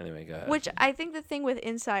 Anyway, go ahead. Which I think the thing with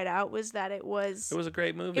Inside Out was that it was a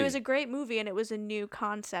great movie. It was a great movie, and it was a new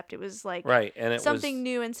concept. It was like and it something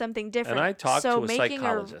new and something different. And I talked to a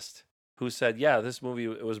psychologist who said, "Yeah, this movie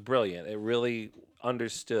it was brilliant. It really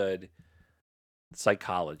understood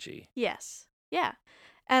psychology." Yes, yeah,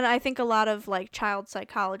 and I think a lot of like child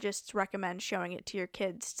psychologists recommend showing it to your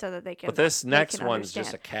kids so that they can. But this next one's understand.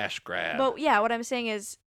 just a cash grab. But yeah, what I'm saying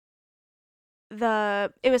is.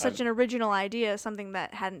 It was such an original idea, something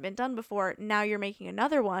that hadn't been done before. Now you're making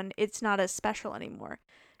another one. It's not as special anymore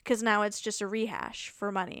because now it's just a rehash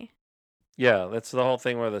for money. Yeah, that's the whole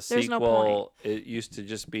thing where the There's sequel, no it used to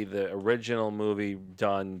just be the original movie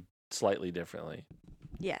done slightly differently.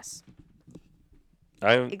 Yes.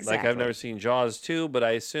 Exactly. I've never seen Jaws 2, but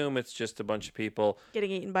I assume it's just a bunch of people getting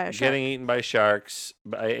eaten by a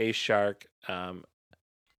shark,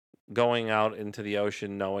 going out into the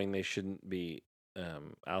ocean knowing they shouldn't be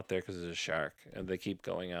out there because there's a shark, and they keep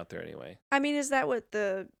going out there anyway. I mean, is that what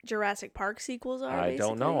the Jurassic Park sequels are? I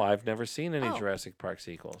don't know. I've never seen any Jurassic Park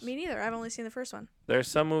sequels. Me neither. I've only seen the first one. There's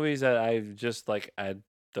some movies that I've just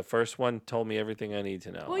the first one told me everything I need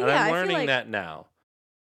to know. Well, and yeah, I'm learning that now.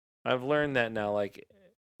 I've learned that now, like,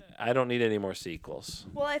 I don't need any more sequels.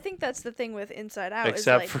 Well, I think that's the thing with Inside Out.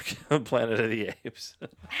 Except for Planet of the Apes.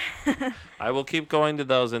 I will keep going to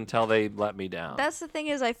those until they let me down. That's the thing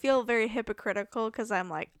is I feel very hypocritical because I'm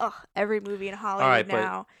like, every movie in Hollywood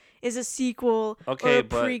now is a sequel or a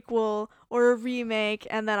prequel or a remake.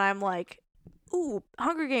 And then I'm like, ooh,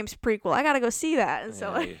 Hunger Games prequel. I got to go see that. And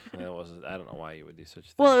so I don't know why you would do such a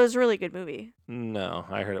thing. Well, it was a really good movie. No,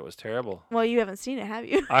 I heard it was terrible. Well, you haven't seen it, have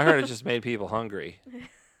you? I heard it just made people hungry.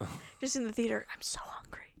 Just in the theater. I'm so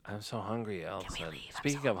hungry. I'm so hungry, Elsa. Can we leave?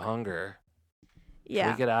 Speaking of hunger, yeah.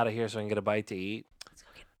 Can we get out of here so I can get a bite to eat?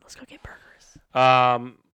 Let's go get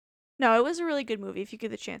burgers. No, it was a really good movie. If you get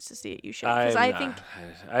the chance to see it, you should. Because I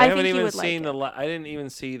haven't even seen I didn't even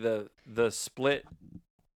see the split.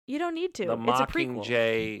 You don't need to. The It's a prequel.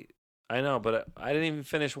 Mockingjay. I know, but I didn't even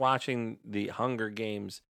finish watching the Hunger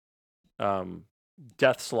Games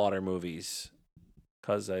Death Slaughter movies.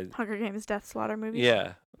 Hunger Games Death Slaughter movies?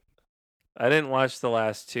 Yeah. I didn't watch the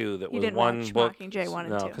last two. That You was didn't one watch book. Mockingjay 1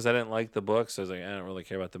 and No, 2. because I didn't like the books. I was like, I don't really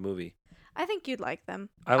care about the movie. I think you'd like them.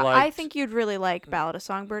 I I liked. think you'd really like Ballad of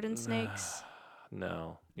Songbird and Snakes.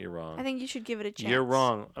 No, you're wrong. I think you should give it a chance. You're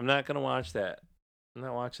wrong. I'm not gonna watch that. I'm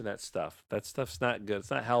not watching that stuff. That stuff's not good.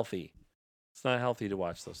 It's not healthy. It's not healthy to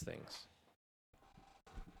watch those things.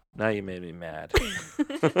 Now you made me mad.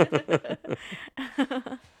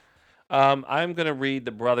 I'm gonna read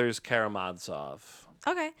the Brothers Karamazov.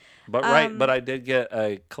 Okay. But but I did get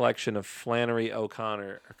a collection of Flannery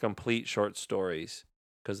O'Connor complete short stories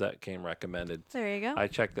because that came recommended. There you go. I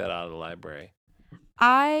checked that out of the library.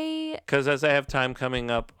 I Because as I have time coming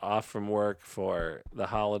up off from work for the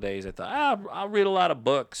holidays, I thought, I'll read a lot of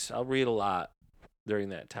books. I'll read a lot during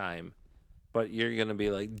that time. But you're going to be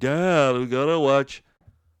like, Dad, we got to watch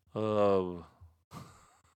you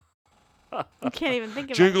can't even think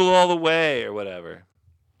of Jingle All the Way or whatever.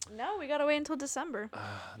 No, we got to wait until December.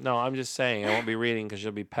 No, I'm just saying I won't be reading because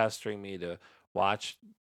you'll be pestering me to watch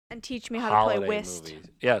and teach me how to holiday play whist. movies.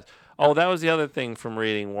 Yes. Oh, that was the other thing from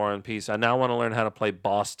reading War and Peace. I now want to learn how to play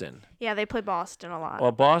Boston. Yeah, they play Boston a lot.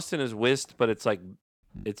 Well, Boston is whist, but it's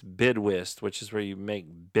bid whist, which is where you make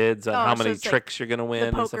bids on how many tricks you're gonna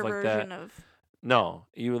win and stuff like that. No,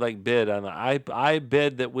 you bid on I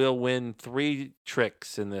bid that we'll win 3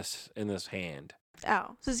 tricks in this hand.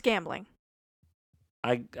 Oh, so it's gambling.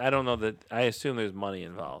 I don't know that. I assume there's money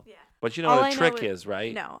involved. Yeah. But you know what a trick is,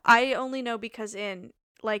 right? No, I only know because in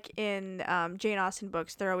Jane Austen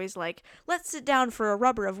books, they're always like, let's sit down for a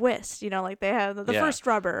rubber of whist. Like they have the first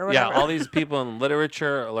rubber or whatever. Yeah, all these people in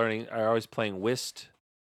literature are always playing whist.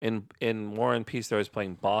 In War and Peace, they're always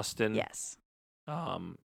playing Boston. Yes.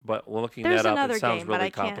 But looking There's that up, another it sounds game, really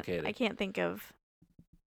but complicated. I can't think of.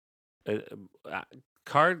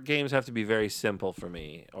 Card games have to be very simple for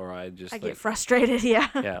me, or I get frustrated. Yeah.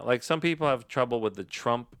 Yeah, like some people have trouble with the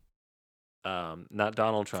Trump, not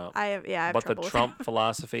Donald Trump. I have but trouble the Trump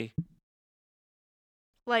philosophy.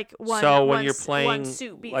 Like when you're playing, one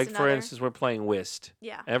suit beats like another. For instance, we're playing whist.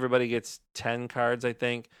 Yeah. Everybody gets 10 cards, I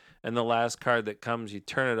think, and the last card that comes, you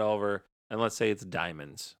turn it over, and let's say it's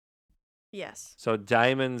diamonds. Yes. So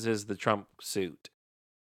diamonds is the Trump suit.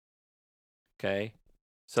 Okay.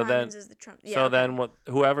 So diamonds is the Trump. Yeah, so then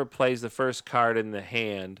whoever plays the first card in the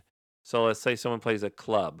hand. So let's say someone plays a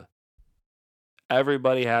club.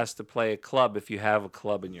 Everybody has to play a club if you have a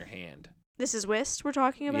club in your hand. This is whist we're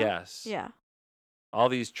talking about? Yes. Yeah. All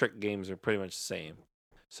these trick games are pretty much the same.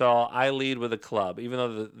 So I lead with a club. Even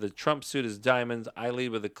though the Trump suit is diamonds, I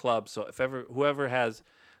lead with a club. So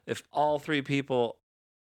if all 3 people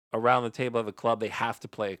around the table have a club, they have to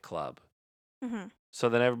play a club. Mm-hmm. So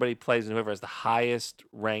then everybody plays, and whoever has the highest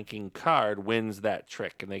ranking card wins that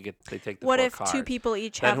trick, and they take the 4 cards. What if 2 people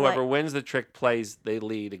each have? Then whoever wins the trick plays, they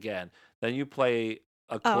lead again. Then you play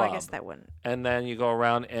a club. Oh, I guess that wouldn't. And then you go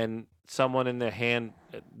around, and someone in their hand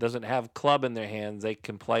doesn't have club in their hands, they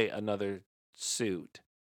can play another suit.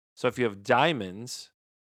 So if you have diamonds,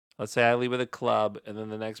 let's say I lead with a club, and then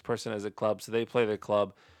the next person has a club, so they play their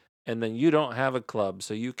club, and then you don't have a club,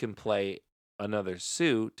 so you can play another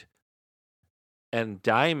suit. And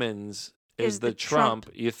diamonds is the trump.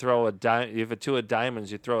 You throw you have a 2 of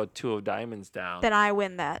diamonds, you throw a 2 of diamonds down. Then I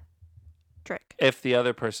win that trick. If the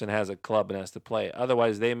other person has a club and has to play it.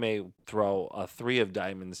 Otherwise, they may throw a 3 of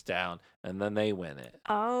diamonds down, and then they win it.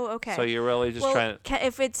 Oh, okay. So you're really just trying to...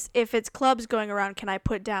 If it's clubs going around, can I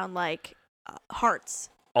put down, hearts?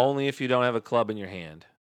 Only if you don't have a club in your hand.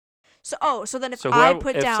 So then if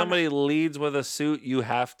somebody leads with a suit, you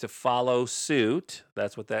have to follow suit.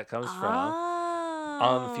 That's what that comes from.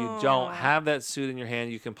 If you don't have that suit in your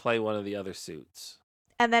hand, you can play one of the other suits.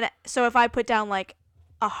 And then, so if I put down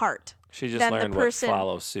a heart, she just then learned the person what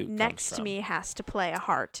follow suit next comes to me has to play a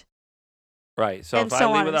heart. Right. So if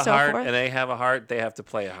I lead with a heart and they have a heart, they have to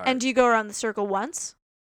play a heart. And do you go around the circle once?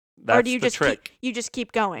 That's or do you the trick. You just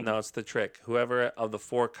keep going? No, it's the trick. Whoever of the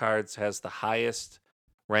 4 cards has the highest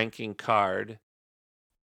ranking card.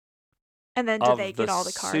 And then do they get all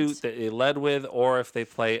the cards? Suit that they led with, or if they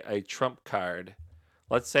play a trump card.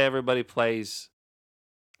 Let's say everybody plays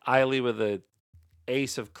I lead with the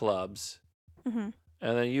ace of clubs, mm-hmm.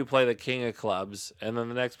 and then you play the king of clubs, and then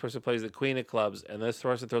the next person plays the queen of clubs, and this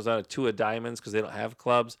person throws out a 2 of diamonds because they don't have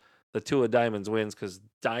clubs. The 2 of diamonds wins because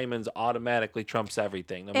diamonds automatically trumps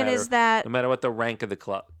everything, no matter what the rank of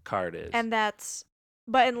the card is. And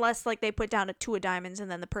but unless they put down a 2 of diamonds,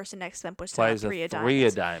 and then the person next to them puts down a 3 of diamonds. 3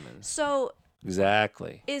 of diamonds. So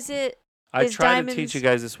exactly. I tried to teach you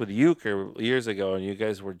guys this with euchre years ago, and you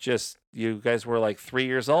guys were 3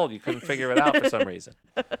 years old. You couldn't figure it out for some reason.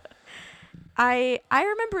 I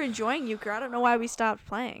remember enjoying euchre. I don't know why we stopped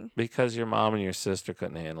playing. Because your mom and your sister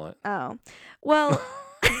couldn't handle it. Oh, well.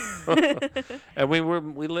 And we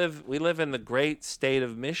live in the great state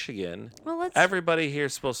of Michigan. Well, let's. Everybody here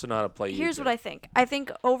is supposed to know how to play Here's euchre. what I think. I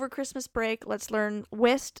think over Christmas break, let's learn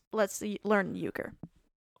whist. Let's learn euchre.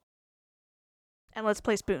 And let's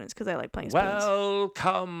play spoons because I like playing spoons.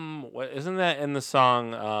 Welcome. Isn't that in the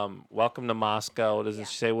song "Welcome to Moscow"? Doesn't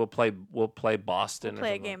she say we'll play Boston? We'll or play a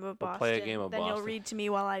something? game of We'll Boston. play a game of then Boston. You'll read to me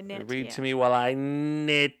while I knit. Read to me while I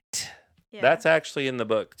knit. Yeah. That's actually in the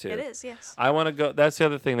book too. It is, yes. I want to go. That's the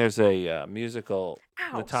other thing. There's a musical,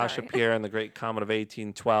 Ow, Natasha sorry. Pierre and the Great Comet of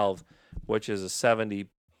 1812, which is a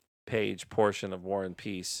 70-page portion of War and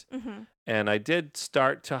Peace. Mm-hmm. And I did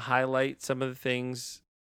start to highlight some of the things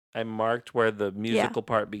I marked where the musical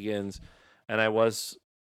part begins, and I was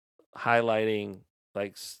highlighting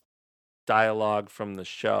like dialogue from the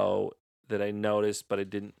show that I noticed, but I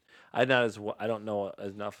don't know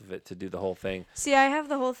enough of it to do the whole thing. See, I have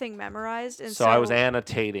the whole thing memorized, and So I was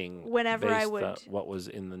annotating whenever I based would on what was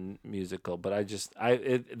in the musical, but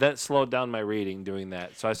that slowed down my reading doing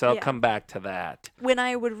that. So I said I'll come back to that. when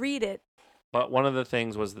I would read it. But one of the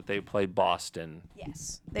things was that they played Boston.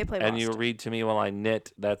 Yes, they play And Boston. you read to me while I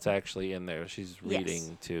knit. That's actually in there. She's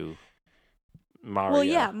reading to Maria. Well,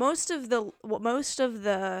 yeah, most of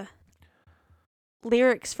the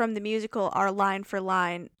lyrics from the musical are line for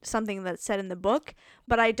line something that's said in the book,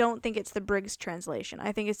 but I don't think it's the Briggs translation.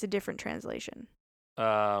 I think it's a different translation.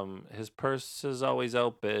 His purse is always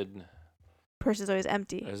open. Purse is always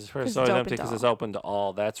empty. His purse is always empty because it's open to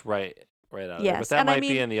all. That's right out of there. But that might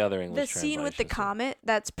be in the other English translation. The scene with the comet,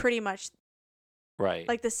 that's pretty much right.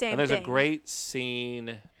 like the same thing. And there's a great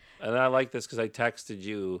scene, and I like this because I texted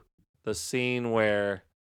you the scene where,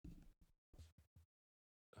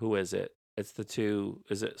 who is it? It's the two.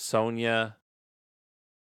 Is it Sonia?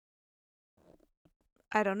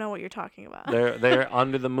 I don't know what you're talking about. They're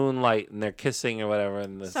under the moonlight and they're kissing or whatever,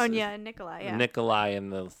 and Sonia and Nikolai. Yeah. Nikolai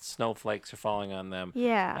and the snowflakes are falling on them.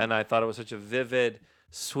 Yeah. And I thought it was such a vivid,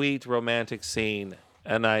 sweet, romantic scene.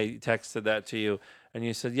 And I texted that to you, and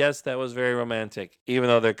you said, yes, that was very romantic, even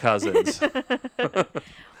though they're cousins.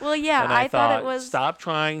 Well, yeah, and I thought it was. Stop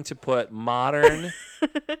trying to put modern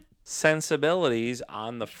sensibilities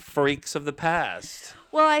on the freaks of the past.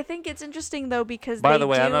 Well, I think it's interesting, though, because By the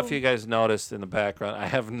way, I don't know if you guys noticed in the background, I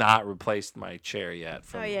have not replaced my chair yet.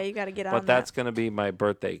 Oh, yeah, you got to get on But that's going to be my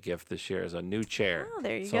birthday gift this year, is a new chair. Oh,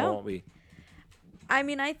 there you so go. It won't be... I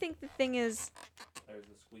mean, I think the thing is... There's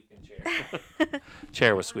the squeaking chair.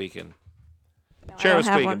 Chair was squeaking. No, Chair was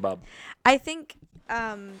squeaking, bub. I think,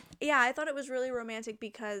 I thought it was really romantic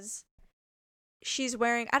because she's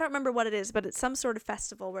wearing, I don't remember what it is, but it's some sort of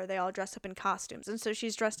festival where they all dress up in costumes. And so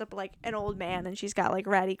she's dressed up like an old man, and she's got like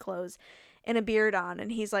ratty clothes and a beard on,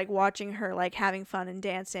 and he's like watching her like having fun and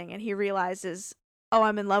dancing, and he realizes, oh,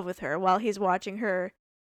 I'm in love with her, while he's watching her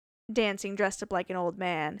dancing dressed up like an old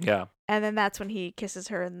man. Yeah. And then that's when he kisses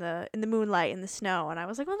her in the moonlight in the snow, and I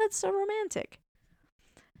was like, well, that's so romantic.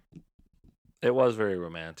 It was very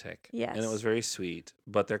romantic. Yes. And it was very sweet.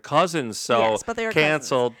 But they're cousins, so yes, but they are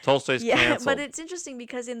canceled. Cousins. Tolstoy's canceled. But it's interesting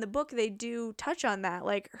because in the book they do touch on that,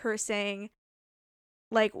 like her saying,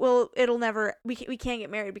 like, well, it'll never, we can't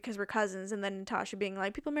get married because we're cousins, and then Natasha being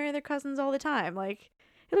like, people marry their cousins all the time, like,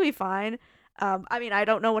 it'll be fine. I mean, I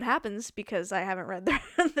don't know what happens because I haven't read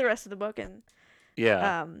the rest of the book, and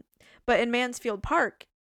yeah. But in Mansfield Park,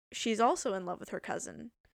 she's also in love with her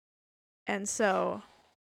cousin, and so.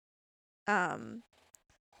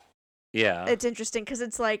 Yeah. It's interesting because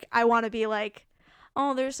it's like, I want to be like,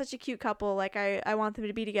 oh, they're such a cute couple, like I want them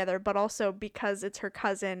to be together, but also because it's her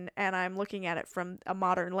cousin and I'm looking at it from a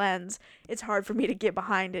modern lens, it's hard for me to get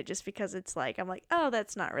behind it just because it's like, I'm like, oh,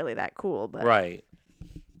 that's not really that cool. But right.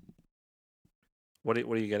 What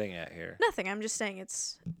are you getting at here? Nothing. I'm just saying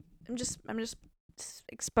I'm just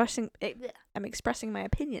expressing I'm expressing my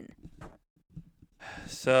opinion.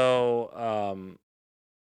 So,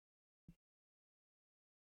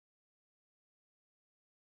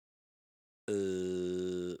 what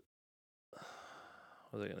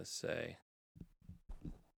was I gonna say?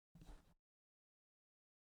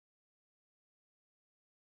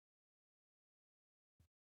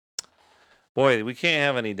 Boy, we can't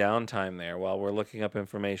have any downtime there while we're looking up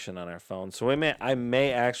information on our phone. So I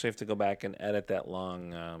may actually have to go back and edit that long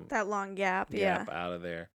gap out of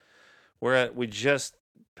there. We just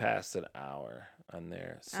passed an hour on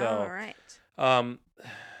there. So all right.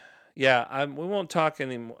 We won't talk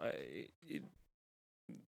anymore.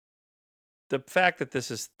 The fact that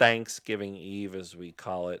this is Thanksgiving Eve, as we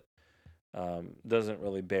call it, doesn't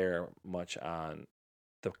really bear much on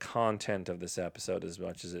the content of this episode as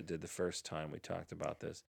much as it did the first time we talked about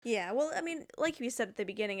this. Yeah, well, I mean, like you said at the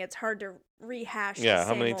beginning, it's hard to rehash Yeah, the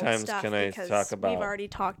how many same old times stuff can I because talk we've about? already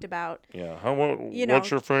talked about Yeah, know,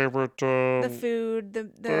 what's your favorite the food,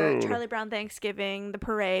 the food? Charlie Brown Thanksgiving, the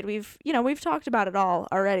parade. We've talked about it all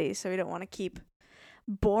already, so we don't want to keep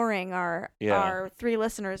boring our 3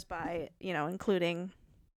 listeners by, including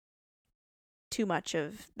too much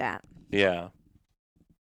of that. Yeah.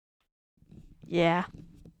 Yeah.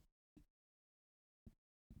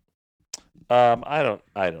 I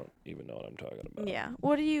don't even know what I'm talking about. Yeah.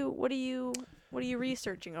 What are you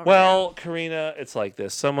researching over Well, Karina, it's like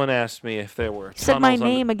this. Someone asked me if there were there? Said my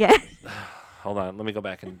name again. Hold on, let me go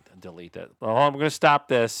back and delete that. Well, I'm going to stop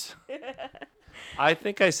this. I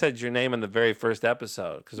think I said your name in the very first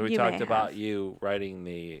episode because we You talked may about have. you writing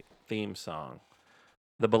the theme song,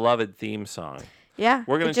 the beloved theme song. Yeah.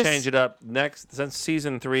 We're going to change it up next. Since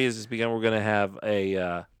season 3 has begun, we're going to have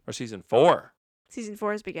or season 4. Season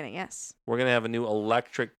 4 is beginning, yes. We're going to have a new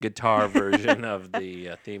electric guitar version of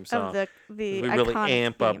the theme song. Of the we really iconic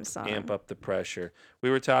amp theme song. up the pressure. We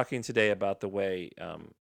were talking today about the way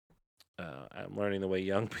I'm learning the way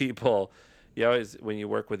young people. You always, when you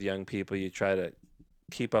work with young people, you try to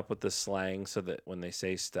keep up with the slang so that when they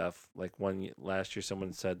say stuff, like last year,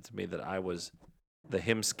 someone said to me that I was the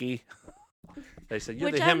himsky. They said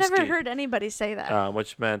you're Which the I've himsky, never heard anybody say that.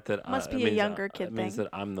 which meant that Must it be a means, younger kid it means thing. that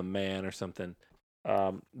I'm the man or something.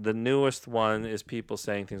 The newest one is people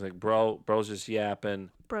saying things like bro's just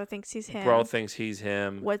yapping. Bro thinks he's him. Bro thinks he's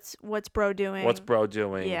him. What's bro doing? What's bro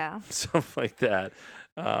doing? Yeah. Stuff like that.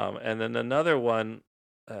 And then another one,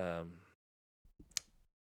 boy,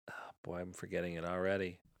 I'm forgetting it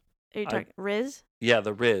already. Are you talking Riz? Yeah,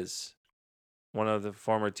 the Riz. One of the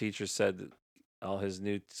former teachers said that all his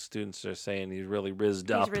new students are saying he's really rizzed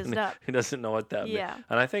up. He's rizzed up. He doesn't know what that means. Yeah.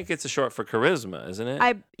 And I think it's a short for charisma, isn't it?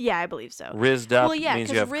 I believe so. Rizzed up Well, yeah,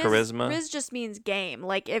 means you have charisma. Riz just means game.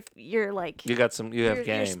 Like if you're like You have game.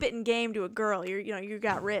 You're spitting game to a girl. You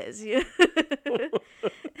got Riz. Yeah.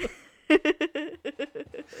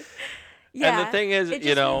 And the thing is, it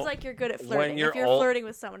just means like you're good at flirting. When if you're flirting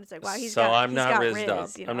with someone, it's like, wow, he's got I'm not rizzed Riz, up.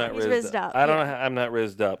 I'm not he's rizzed up. up. I'm not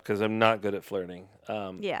rizzed up because I'm not good at flirting.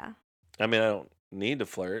 Yeah. I mean, I don't need to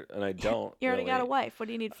flirt, and I don't. You already really. got a wife. What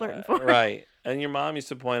do you need flirting for? Right. And your mom used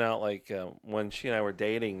to point out, like, when she and I were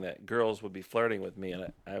dating, that girls would be flirting with me,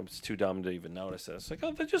 and I was too dumb to even notice it. It's like,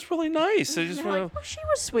 oh, they're just really nice. They just like, oh, she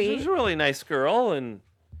was sweet. She's a really nice girl, and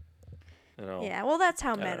Yeah, well, that's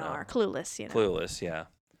how men are. Clueless, Clueless, yeah.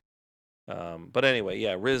 But anyway,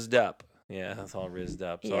 yeah, rizzed up. Yeah, that's all rizzed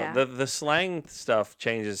up. So Yeah. the slang stuff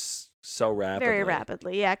changes so rapidly. Very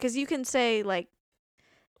rapidly, yeah, because you can say like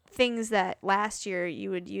things that last year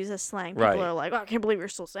you would use as slang. People Right. are like, "Oh, I can't believe you're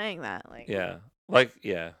still saying that." Like,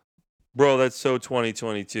 yeah, bro, that's so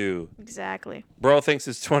 2022. exactly. Bro thinks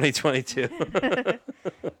it's 2022.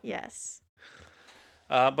 Yes.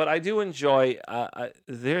 But I do enjoy.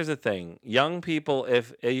 There's the thing: young people,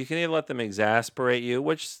 if you can either let them exasperate you,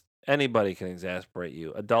 which anybody can exasperate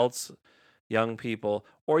you, adults, young people,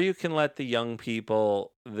 or you can let the young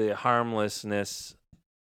people, the harmlessness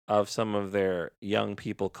of some of their young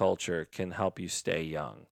people culture can help you stay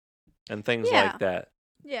young, and things like that.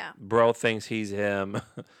 Yeah. Bro thinks he's him.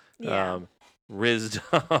 Yeah. Rizzed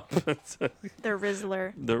up. The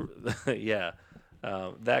Rizzler. Yeah.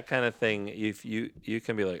 That kind of thing. If you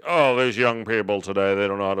can be like, oh, there's young people today. They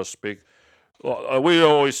don't know how to speak. Well, we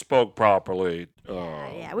always spoke properly.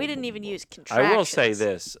 Yeah, we didn't even use contractions. I will say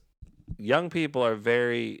this: young people are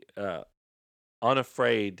very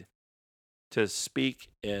unafraid to speak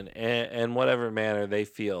in whatever manner they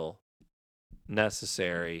feel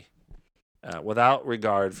necessary, without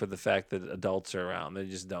regard for the fact that adults are around. They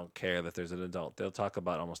just don't care that there's an adult. They'll talk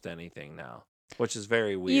about almost anything now, which is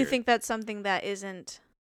very weird. You think that's something that isn't,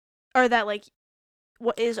 or that like,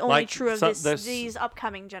 what is only Like, true of these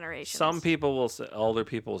upcoming generations? Some people will say, older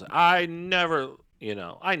people will say, I never,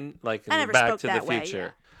 like in never Back spoke to the that way, Future.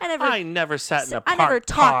 yeah. I never sat in a I never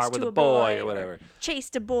parked car talked with to a boy or whatever.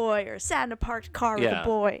 Chased a boy or sat in a parked car with a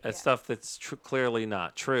boy. It's stuff that's clearly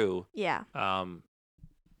not true. Yeah.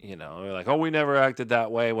 They're like, oh, we never acted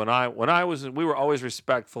that way. We were always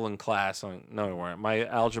respectful in class. No, we weren't. My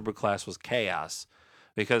algebra class was chaos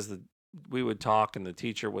because we would talk and the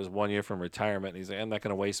teacher was 1 year from retirement. And he's like, I'm not going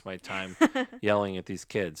to waste my time yelling at these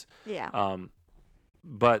kids. Yeah.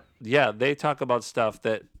 But yeah, they talk about stuff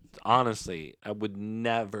that honestly I would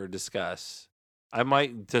never discuss. I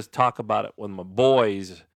might just talk about it with my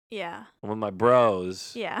boys. Yeah. With my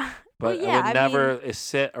bros. Yeah. But well, yeah, I would never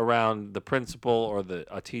sit around the principal or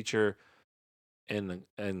a teacher and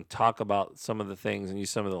talk about some of the things and use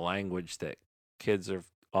some of the language that kids are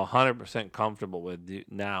 100% comfortable with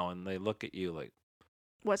now, and they look at you like,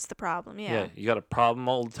 What's the problem? yeah, Yeah. you got a problem,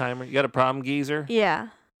 old timer? You got a problem, geezer? Yeah.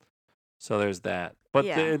 So there's that. But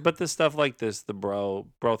Yeah. but the stuff like this, the bro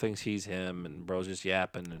thinks he's him, and bro's just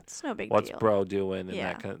yapping, and It's no big what's deal. bro doing, and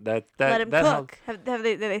Yeah. that kind of that Let him that cook.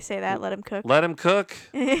 Did they say that? Let him cook. let him cook.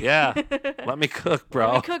 Yeah, let me cook,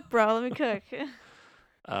 bro. Let me cook, bro. Let me cook.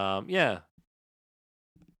 Yeah.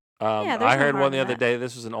 Yeah, there's I no heard one harm the in other that. day.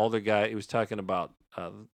 This was an older guy. He was talking about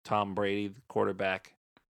Tom Brady, the quarterback,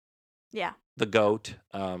 Yeah. the GOAT.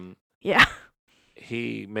 Yeah.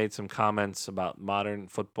 He made some comments about modern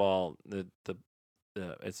football.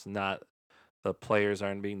 It's not, the players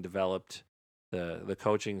aren't being developed. The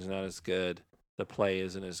coaching's not as good. The play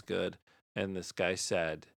isn't as good. And this guy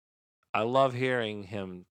said, I love hearing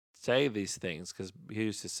him say these things, because he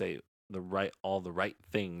used to say all the right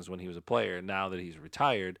things when he was a player. Now that he's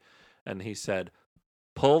retired, and he said,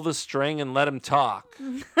 pull the string and let him talk.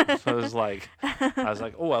 So I was like,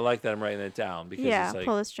 oh, I like that. I'm writing it down, because Yeah, it's like,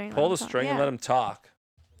 pull the string. pull the string and let him talk.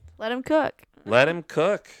 Let him cook. Let him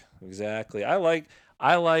cook. Exactly. As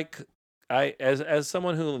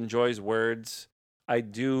someone who enjoys words, I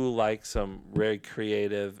do like some very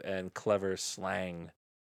creative and clever slang,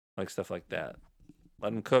 like stuff like that.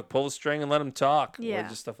 Let him cook, pull the string, and let him talk. Or Yeah.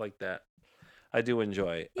 just stuff like that. I do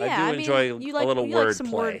enjoy. Yeah, I do enjoy you a little you word like some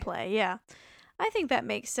play. wordplay. Yeah, I think that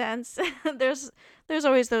makes sense. there's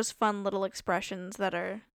always those fun little expressions that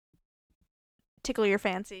are tickle your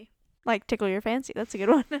fancy. Like tickle your fancy. That's a good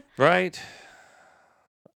one. Right.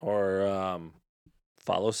 Or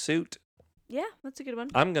follow suit. Yeah, that's a good one.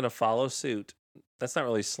 I'm gonna follow suit. That's not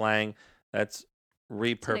really slang. That's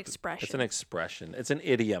repurpose. expression. It's an expression. It's an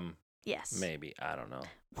idiom. Yes. Maybe. I don't know.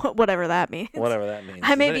 Whatever that means. Whatever that means.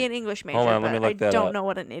 I may be an English major, Hold on, let me but I look that don't up. know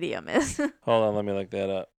what an idiom is. Hold on, let me look that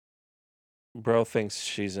up. Bro thinks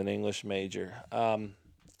she's an English major.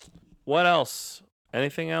 What else?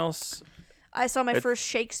 Anything else? I saw my first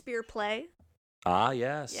Shakespeare play. Ah,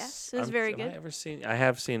 yes. Yes, it was very good. I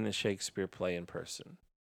have seen the Shakespeare play in person.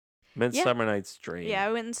 Midsummer Night's Dream. Yeah,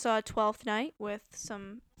 I went and saw Twelfth Night with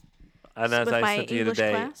some. And as with I my said to you English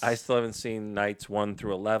today, class. I still haven't seen nights 1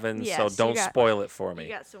 through 11, Yes, so don't spoil it for You me.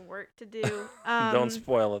 got some work to do. Don't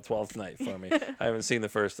spoil the 12th night for me. I haven't seen the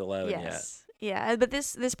first 11 yet. Yeah, but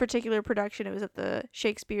this particular production, it was at the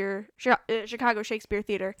Chicago Shakespeare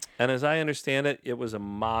Theater. And as I understand it, it was a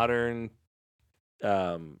modern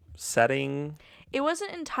setting. It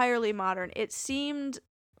wasn't entirely modern. It seemed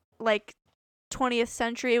like 20th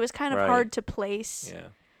century. It was kind of hard to place.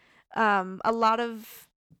 Yeah.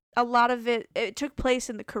 A lot of it took place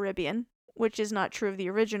in the Caribbean, which is not true of the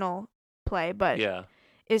original play, but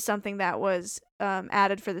is something that was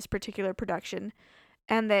added for this particular production.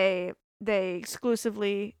 And they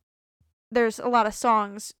exclusively, there's a lot of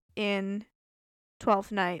songs in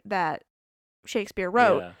Twelfth Night that Shakespeare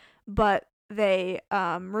wrote, but they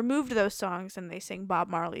removed those songs and they sing Bob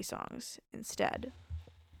Marley songs instead,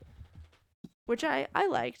 which I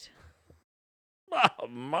liked. Bob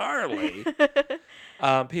Marley.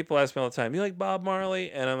 People ask me all the time, "You like Bob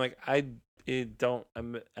Marley?" And I'm like, I don't. I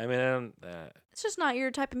don't. It's just not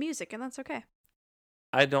your type of music, and that's okay.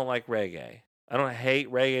 I don't like reggae. I don't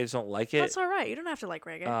hate reggae. I just don't like it. That's all right. You don't have to like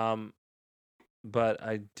reggae. But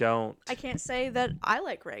I don't. I can't say that I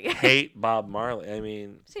like reggae. Hate Bob Marley. I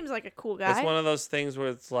mean, seems like a cool guy. It's one of those things where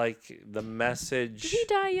it's like the message. Did he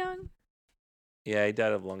die young? Yeah, he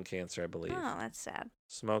died of lung cancer, I believe. Oh, that's sad.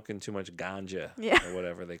 Smoking too much ganja, or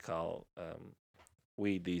whatever they call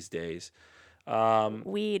weed these days.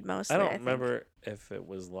 Weed mostly. I don't remember if it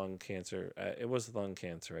was lung cancer. It was lung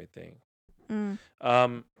cancer, I think.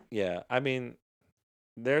 Yeah, I mean,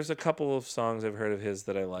 there's a couple of songs I've heard of his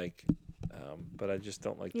that I like, but I just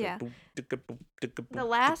don't like. Yeah. The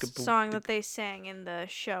last song that they sang in the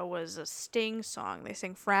show was a Sting song. They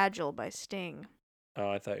sang "Fragile" by Sting. Oh,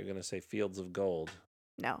 I thought you were gonna say "Fields of Gold."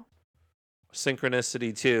 No.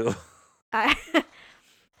 Synchronicity too.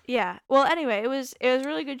 Yeah. Well, anyway, it was a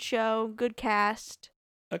really good show, good cast.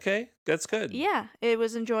 Okay, that's good. Yeah, it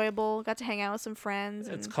was enjoyable. Got to hang out with some friends.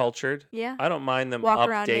 It's cultured. Yeah. I don't mind them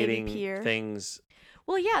updating things.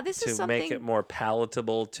 Well, yeah, this is something to make it more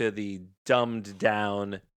palatable to the dumbed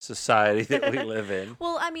down society that we live in.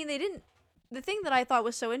 Well, I mean, they didn't. The thing that I thought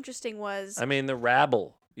was so interesting was. I mean, the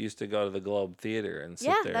rabble used to go to the Globe Theater and sit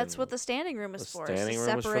there. Yeah, that's what the standing room is for. The standing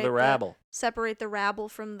room was for the rabble. Separate the rabble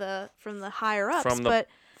from the higher ups,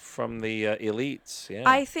 from the elites. Yeah.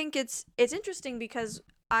 I think it's interesting because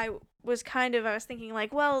I was thinking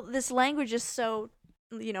like, well, this language is so,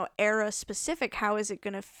 era specific. How is it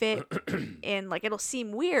going to fit in? Like, it'll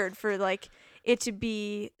seem weird for like it to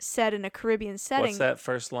be said in a Caribbean setting. What's that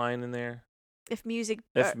first line in there? If music,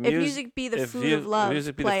 If if music be the if fruit of love,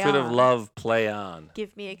 music be the play fruit on. of love, play on.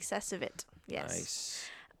 Give me excess of it. Yes.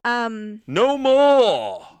 Nice. No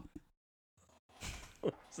more.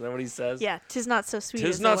 Is that what he says? Yeah, 'tis not so sweet.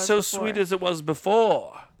 Tis as not it was so before. sweet as it was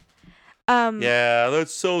before. Yeah,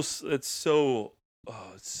 that's so. It's so.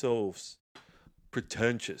 Oh, it's so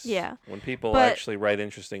pretentious. Yeah. When people But actually write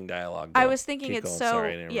interesting dialogue. I was thinking Keep it's going. so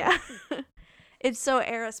Sorry, I interrupted. yeah. It's so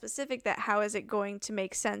era specific that how is it going to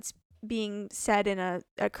make sense being said in a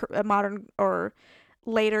modern or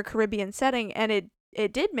later Caribbean setting? And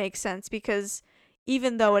it did make sense because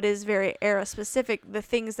even though it is very era specific, the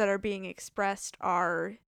things that are being expressed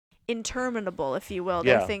are interminable, if you will.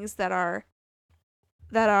 Yeah. They're things that are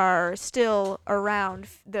still around,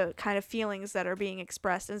 the kind of feelings that are being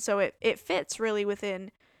expressed. And so it fits really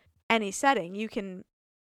within any setting. You can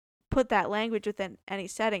put that language within any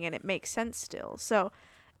setting and it makes sense still. So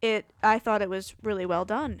I thought it was really well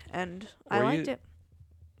done and I liked it.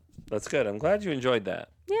 That's good. I'm glad you enjoyed that.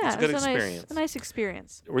 Yeah, it's a good it was experience. a nice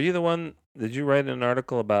experience. Were you the one? Did you write an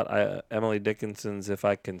article about Emily Dickinson's "If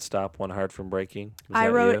I Can Stop One Heart from Breaking"? I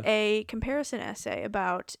wrote a comparison essay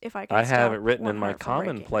about if I can. I stop have it written one in my heart from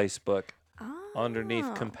breaking. commonplace book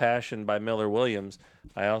underneath "Compassion" by Miller Williams.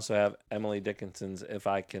 I also have Emily Dickinson's "If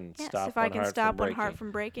I Can Stop One Heart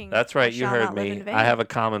from Breaking." That's right. You heard me. I have a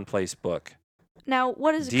commonplace book. Now,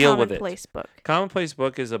 what is Deal a commonplace book? Commonplace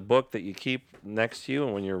book is a book that you keep next to you,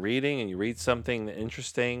 and when you're reading and you read something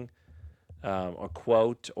interesting, a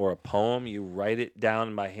quote or a poem, you write it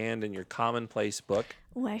down by hand in your commonplace book.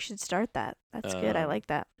 Oh, I should start that. That's good. I like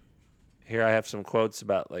that. Here I have some quotes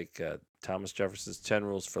about Thomas Jefferson's 10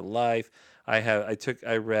 Rules for Life.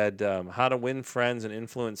 I read How to Win Friends and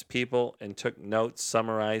Influence People and took notes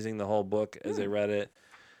summarizing the whole book as I read it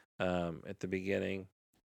at the beginning.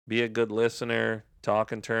 Be a good listener.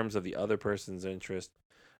 Talk in terms of the other person's interest.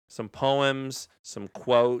 Some poems, some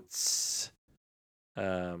quotes.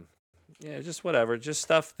 Just whatever. Just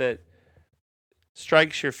stuff that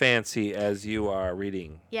strikes your fancy as you are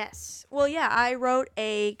reading. Yes. Well, yeah, I wrote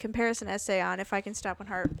a comparison essay on If I Can Stop One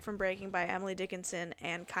Heart from Breaking by Emily Dickinson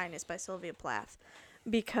and Kindness by Sylvia Plath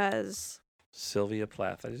because... Sylvia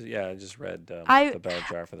Plath. I just read The Bell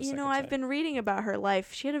Jar for the second time. I've been reading about her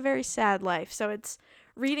life. She had a very sad life, so it's...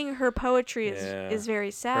 Reading her poetry is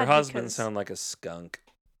very sad. Her husband sounded like a skunk.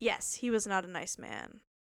 Yes, he was not a nice man.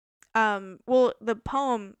 Well, the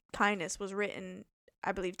poem Kindness was written,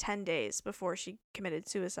 I believe, 10 days before she committed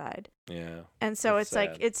suicide. Yeah. And so it's sad.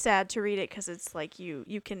 Like it's sad to read it because it's like you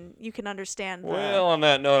can understand. Well, on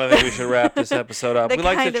that note, I think we should wrap this episode up. We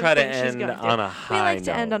like to try to end on a high note. We like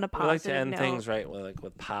to end on a positive note. We like to end things right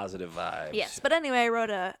with positive vibes. Yes, but anyway, I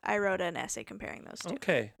wrote an essay comparing those two.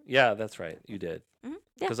 Okay. Yeah, that's right. You did. Mm-hmm.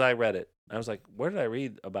 Because I read it. I was like, where did I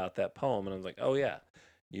read about that poem? And I was like, oh, yeah.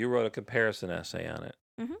 You wrote a comparison essay on it.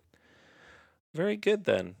 Mm-hmm. Very good,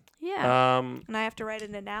 then. Yeah. And I have to write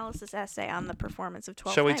an analysis essay on the performance of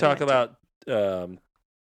 12 Shall we talk about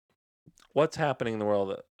what's happening in the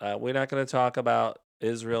world? We're not going to talk about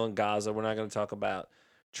Israel and Gaza. We're not going to talk about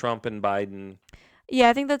Trump and Biden. Yeah,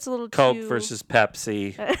 I think that's a little Coke versus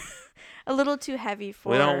Pepsi. A little too heavy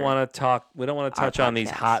for. We don't want to talk. We don't want to touch on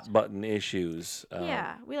these hot button issues.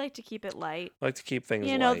 Yeah, we like to keep it light. Like to keep things.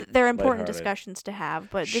 They're important discussions to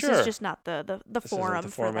have, but this is just not the forum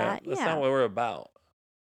for that. That's not what we're about.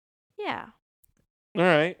 Yeah. All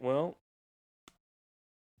right. Well,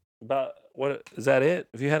 about what is that? It?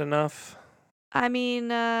 Have you had enough? I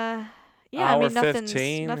mean, Hour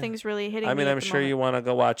 15? Nothing's really hitting. I mean, I'm sure you want to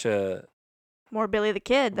go watch more Billy the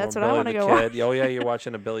Kid. That's what I want to go watch. Oh yeah, you're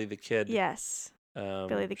watching a Billy the Kid. Yes.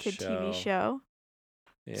 Billy the Kid show. TV show.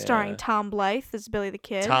 Yeah. Starring Tom Blythe as Billy the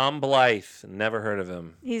Kid. Tom Blythe. Never heard of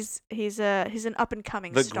him. He's an up and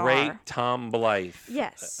coming The star. great Tom Blythe.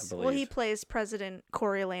 Yes. I believe. Well, he plays President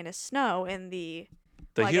Coriolanus Snow in the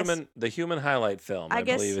human highlight film. I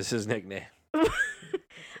believe is his nickname.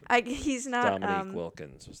 He's not Dominique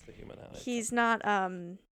Wilkins was the human highlight. He's not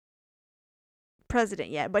president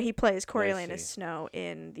yet, but he plays Coriolanus Snow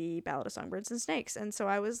in the Ballad of Songbirds and Snakes. And so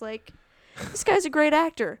I was like, this guy's a great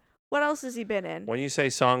actor. What else has he been in? When you say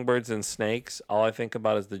Songbirds and Snakes, all I think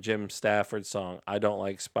about is the Jim Stafford song, I Don't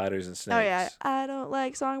Like Spiders and Snakes. Oh, yeah. I don't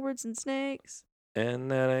like songbirds and snakes. And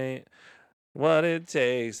that ain't what it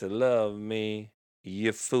takes to love me,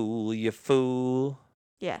 you fool, you fool.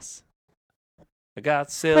 Yes. I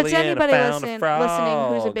got silly and I found a frog.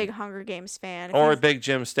 Listening who's a big Hunger Games fan. Or a big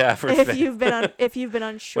Jim Stafford fan. If you've been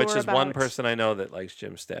unsure Which is about, one person I know that likes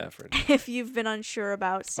Jim Stafford. If you've been unsure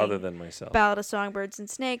about seeing other than myself, Ballad of Songbirds and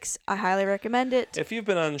Snakes, I highly recommend it. If you've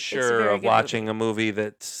been unsure of watching a movie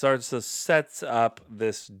that sets up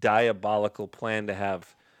this diabolical plan to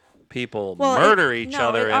have people murder each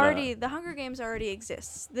other. The Hunger Games already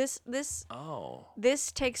exists. This Oh.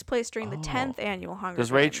 This takes place during the 10th annual Hunger Games.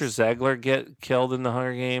 Does Rachel Zegler get killed in the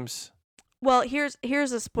Hunger Games? Well, here's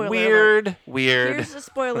a spoiler alert. Weird. Here's a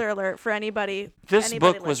spoiler alert for anybody. This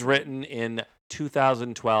anybody book was listening. written in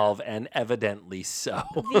 2012, and evidently so.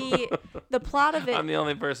 The plot of it. I'm the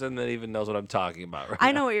only person that even knows what I'm talking about right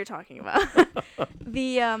I now. know what you're talking about.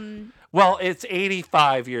 Well, it's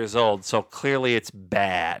 85 years old, so clearly it's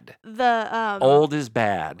bad. Old is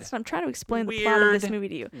bad. So I'm trying to explain the plot of this movie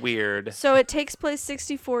to you. Weird. So it takes place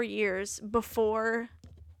 64 years before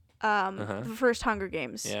the first Hunger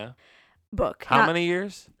Games. Yeah. Book. How many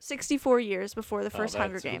years? 64 years before the first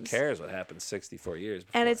Hunger Games. Who cares what happened 64 years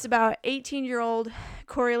before? And it's about 18-year-old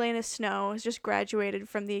Coriolanus Snow has just graduated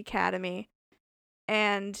from the academy.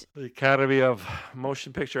 And the Academy of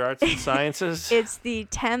Motion Picture Arts and Sciences? It's the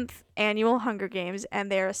 10th annual Hunger Games, and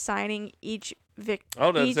they're assigning each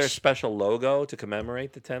is there a special logo to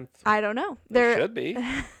commemorate the 10th? I don't know. There should be.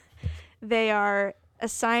 They are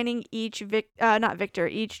assigning each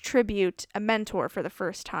each tribute a mentor for the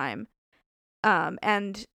first time.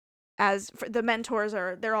 And as for the mentors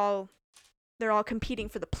they're all competing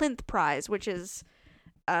for the Plinth Prize, which is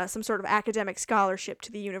some sort of academic scholarship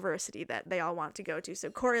to the university that they all want to go to.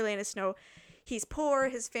 So Coriolanus Snow, he's poor.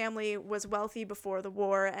 His family was wealthy before the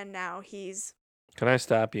war, and now he's. Can I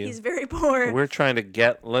stop you? He's very poor. We're trying to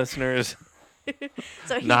get listeners.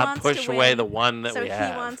 So he not wants push to away win, the one that we have.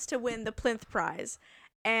 So he wants to win the Plinth Prize.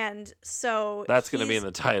 And so that's going to be in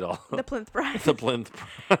the title. The Plinth Prize. The Plinth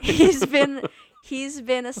Prize. He's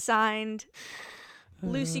been assigned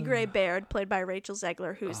Lucy Gray Baird, played by Rachel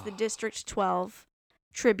Zegler, who's the District 12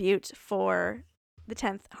 tribute for the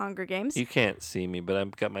 10th Hunger Games. You can't see me, but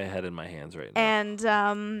I've got my head in my hands right now.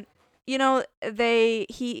 And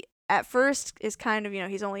he at first is kind of,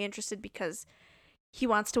 he's only interested because he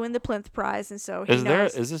wants to win the Plinth Prize, and so is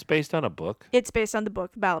this based on a book? It's based on the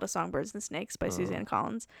book The Ballad of Songbirds and Snakes by Suzanne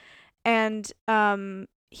Collins, and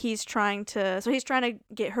he's trying to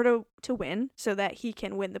get her to win so that he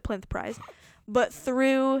can win the Plinth Prize, but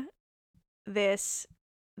through this,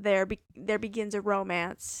 there begins a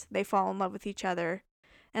romance. They fall in love with each other,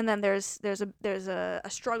 and then there's a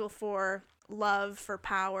struggle for love, for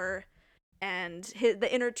power. And the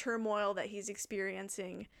inner turmoil that he's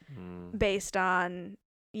experiencing based on,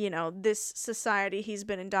 this society he's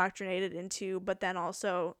been indoctrinated into, but then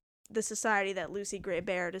also the society that Lucy Gray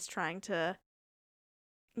Baird is trying to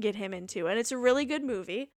get him into. And it's a really good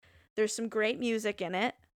movie. There's some great music in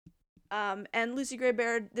it. And Lucy Gray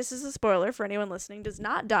Baird, this is a spoiler for anyone listening, does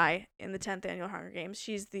not die in the 10th annual Hunger Games.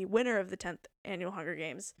 She's the winner of the 10th annual Hunger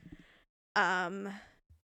Games.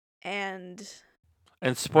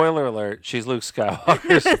 And spoiler alert, she's Luke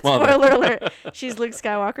Skywalker's mother. Spoiler alert, she's Luke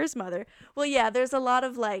Skywalker's mother. Well, yeah, there's a lot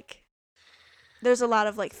of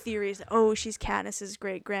theories. Oh, she's Katniss's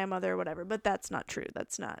great grandmother or whatever, but that's not true.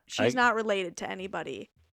 She's not related to anybody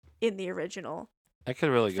in the original. I could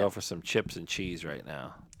really go for some chips and cheese right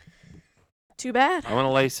now. Too bad. I'm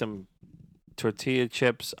gonna lay some tortilla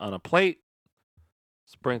chips on a plate,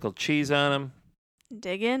 sprinkle cheese on them.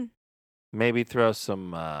 Dig in. Maybe throw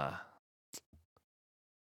some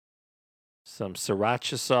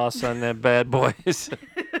sriracha sauce on that bad boys.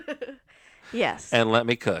 Yes. And let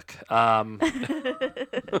me cook. I'm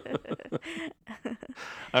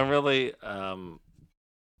really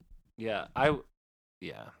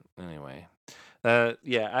anyway.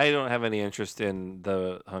 I don't have any interest in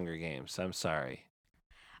the Hunger Games. I'm sorry.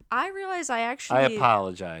 I realize I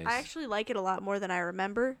apologize. I actually like it a lot more than I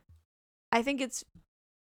remember. I think it's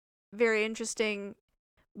very interesting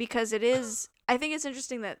because I think it's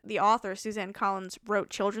interesting that the author, Suzanne Collins, wrote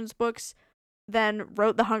children's books, then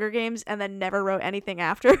wrote The Hunger Games, and then never wrote anything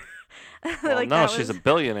after. Well, she's a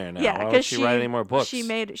billionaire now. Yeah, why would she write any more books?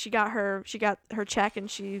 She got her check, and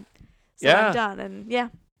she said, I'm done. And yeah.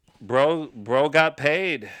 Bro got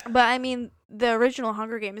paid. But I mean, the original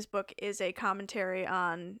Hunger Games book is a commentary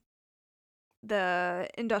on the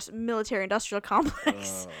military-industrial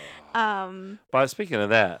complex. But speaking of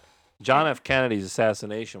that, John F. Kennedy's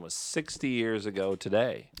assassination was 60 years ago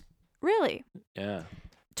today. Really? Yeah.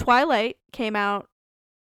 Twilight came out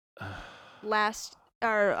like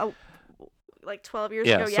 12 years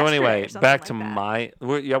ago. So anyway, back to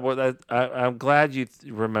that. I'm glad you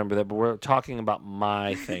remember that, but we're talking about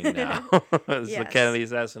my thing now. It's the Kennedy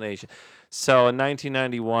assassination. So in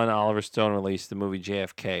 1991, Oliver Stone released the movie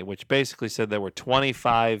JFK, which basically said there were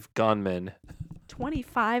 25 gunmen.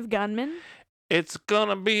 25 gunmen? It's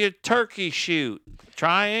gonna be a turkey shoot,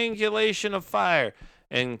 triangulation of fire,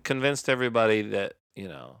 and convinced everybody that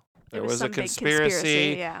there was a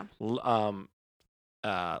conspiracy. Yeah.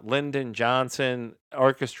 Lyndon Johnson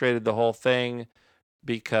orchestrated the whole thing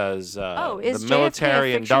because the is JFK a fictional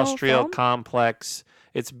military-industrial film? complex.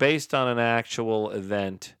 It's based on an actual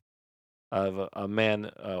event of a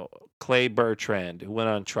man, Clay Bertrand, who went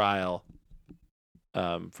on trial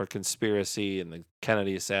for conspiracy and the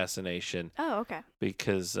Kennedy assassination. Oh, okay.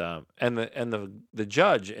 Because and the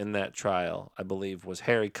judge in that trial, I believe, was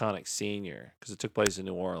Harry Connick Sr. because it took place in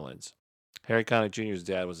New Orleans. Harry Connick Jr.'s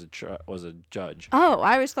dad was a judge. Oh,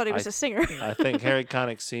 I always thought he was I- a singer. I think Harry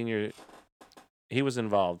Connick Sr. he was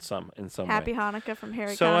involved in some Happy way. Hanukkah from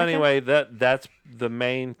Harry So Connick. anyway, that's the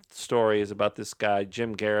main story is about this guy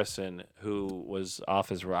Jim Garrison who was off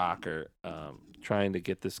his rocker, trying to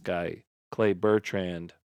get this guy Clay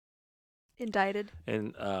Bertrand Indicted.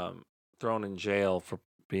 and thrown in jail for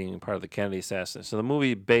being part of the Kennedy assassination. So the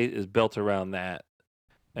movie is built around that,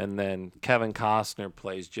 and then Kevin Costner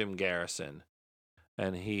plays Jim Garrison,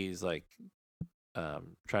 and he's like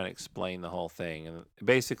trying to explain the whole thing. And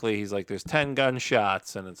basically, he's like, "There's 10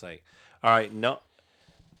 gunshots," and it's like, "All right, no."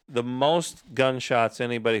 The most gunshots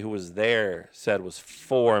anybody who was there said was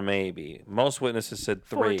 4, maybe. Most witnesses said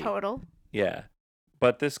 3. 4 total. Yeah.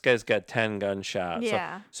 But this guy's got 10 gunshots.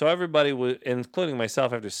 Yeah. So everybody was, including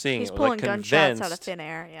myself after seeing He's it, was pulling like gunshots out of convinced thin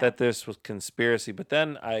air. Yeah. that this was conspiracy. But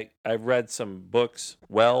then I read some books,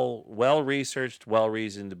 well researched, well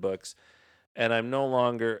reasoned books, and I'm no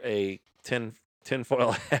longer a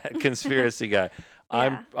tinfoil hat conspiracy guy.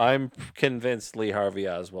 Yeah. I'm convinced Lee Harvey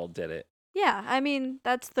Oswald did it. Yeah, I mean,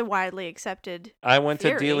 that's the widely accepted I went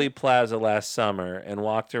theory. to Dealey Plaza last summer and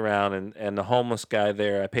walked around, and the homeless guy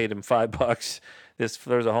there, I paid him $5.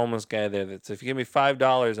 There's a homeless guy there that said, if you give me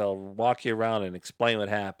 $5, I'll walk you around and explain what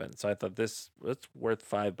happened. So I thought it's worth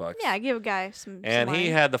 $5. Yeah, give a guy some And he money.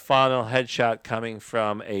 had the final headshot coming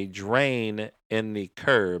from a drain in the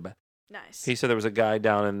curb. Nice. He said there was a guy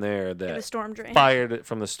down in there In the that storm drain. fired it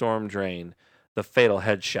from the storm drain, the fatal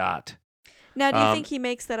headshot. Now, do you think he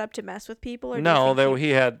makes that up to mess with people? Or No, do you think he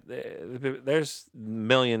had. There's a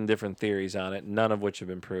million different theories on it, none of which have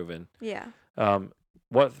been proven. Yeah.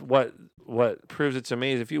 What proves it to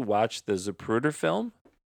me is if you watch the Zapruder film.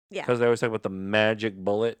 Yeah. Because they always talk about the magic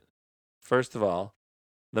bullet. First of all,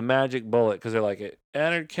 the magic bullet, because they're like, it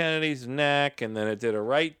entered Kennedy's neck, and then it did a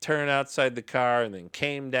right turn outside the car, and then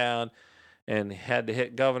came down, and had to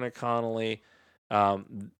hit Governor Connolly.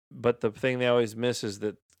 But the thing they always miss is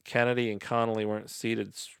that Kennedy and Connolly weren't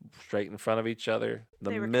seated straight in front of each other. The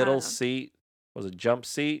They were middle kinda- seat was a jump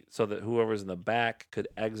seat so that whoever's in the back could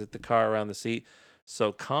exit the car around the seat.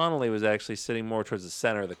 So Connolly was actually sitting more towards the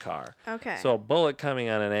center of the car. Okay. So a bullet coming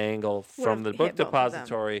on an angle from the Would've book hit both of them.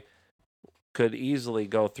 depository could easily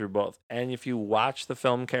go through both. And if you watch the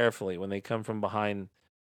film carefully, when they come from behind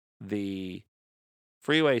the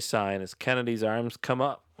freeway sign, as Kennedy's arms come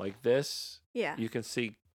up like this, yeah. you can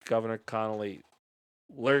see Governor Connolly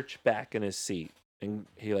lurch back in his seat, and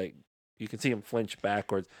you can see him flinch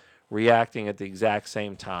backwards, reacting at the exact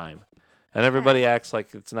same time. And everybody acts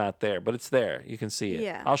like it's not there, but it's there. You can see it.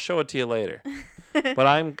 Yeah. I'll show it to you later. But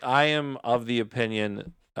I am of the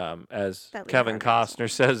opinion, as That Lee Kevin Harvey Costner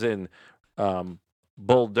says in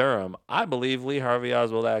Bull Durham, I believe Lee Harvey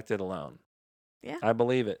Oswald acted alone. Yeah. I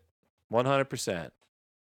believe it, 100%,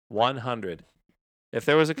 100. If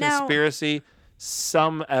there was a Now- conspiracy,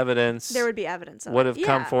 some evidence There would be evidence of would it. have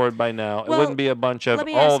come forward by now. Well, it wouldn't be a bunch of, let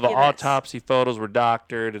me ask the you this. autopsy photos were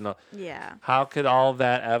doctored. And Yeah. how could all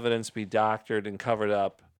that evidence be doctored and covered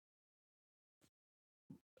up?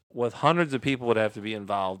 With hundreds of people would have to be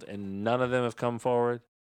involved, and none of them have come forward.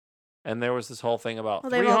 And there was this whole thing about Well,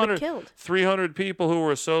 they've all been killed. 300 people who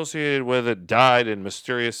were associated with it died in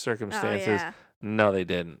mysterious Oh, circumstances. yeah. No, they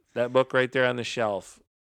didn't. That book right there on the shelf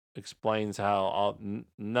explains how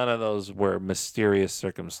none of those were mysterious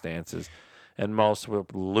circumstances, and most were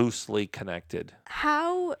loosely connected.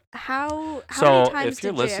 How So, many times if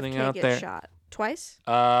you're did listening JFK out get there- shot? Twice?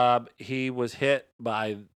 He was hit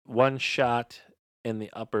by one shot in the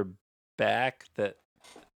upper back that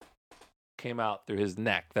came out through his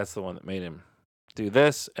neck. That's the one that made him do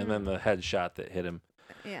this, and then the headshot that hit him.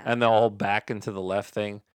 Yeah. And the whole back into the left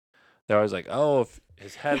thing. They're always like, oh, if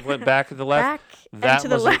his head went back to the left, Back and to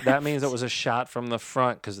the left. that means it was a shot from the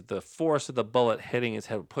front because the force of the bullet hitting his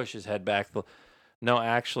head would push his head back. No,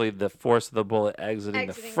 actually, the force of the bullet exiting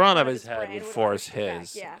the front of his head would force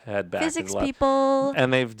his head back Physics to the left. people.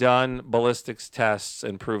 And they've done ballistics tests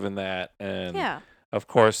and proven that. And Yeah. of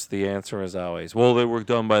course, the answer is always, well, they were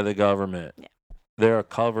done by the government. Yeah. They're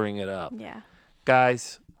covering it up. Yeah.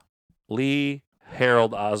 Guys, Lee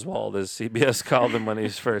Harold Oswald, as CBS called him when he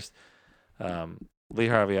was first. Lee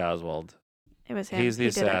Harvey Oswald. It was him. He's the He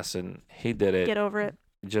did it. assassin. He did it. Get over it.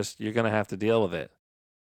 You're going to have to deal with it.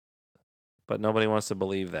 But nobody wants to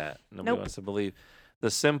believe that. Nobody Nope. wants to believe.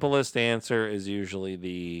 The simplest answer is usually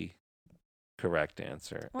the correct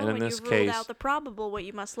answer. Well, and in when this you've ruled case, out the probable, what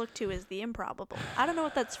you must look to is the improbable. I don't know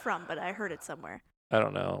what that's from, but I heard it somewhere. I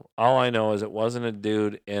don't know. All I know is it wasn't a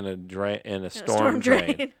dude in a In a storm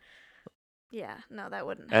drain. Yeah, no, that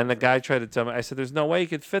wouldn't And the happen. guy tried to tell me. I said, "There's no way he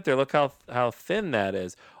could fit there. Look how thin that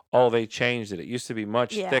is." Oh, they changed it. It used to be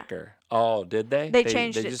much Yeah. thicker. Oh, did they? They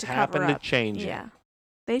changed They it just to happened cover up. to change Yeah. it.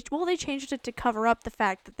 They changed it to cover up the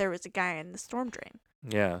fact that there was a guy in the storm drain.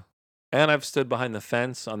 Yeah. And I've stood behind the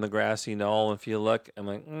fence on the grassy knoll. If you look, I'm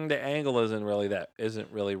like, the angle isn't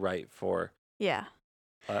really right for. Yeah.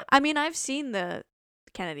 Uh, I mean, I've seen the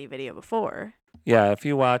Kennedy video before. Yeah, if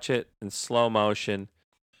you watch it in slow motion,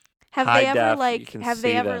 Have high they ever def, you can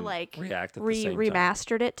see them react at the same time.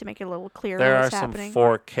 remastered it to make it a little clearer There are what's some happening?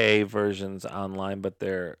 4K versions online, but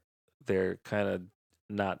they're kind of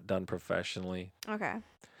not done professionally. Okay.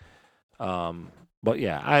 But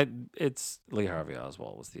yeah, it's Lee Harvey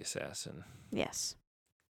Oswald was the assassin. Yes.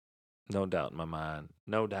 No doubt in my mind.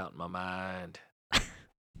 No doubt in my mind.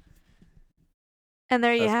 And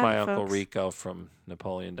there you That's have my it, Uncle folks. Rico from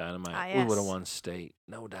Napoleon Dynamite. Ah, We yes. would have won state.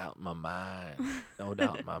 No doubt in my mind. No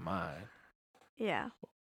doubt in my mind. Yeah.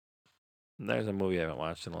 There's a movie I haven't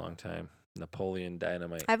watched in a long time. Napoleon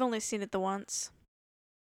Dynamite. I've only seen it the once.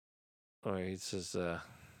 Where he says,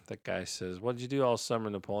 that guy says, "What did you do all summer,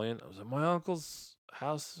 Napoleon?" I was at my uncle's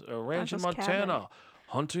house, ranch in Uncle's Montana, cabin.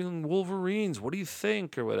 hunting wolverines. What do you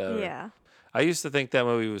think, or whatever? Yeah. I used to think that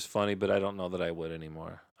movie was funny, but I don't know that I would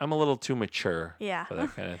anymore. I'm a little too mature Yeah. for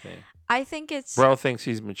that kind of thing. I think it's Bro thinks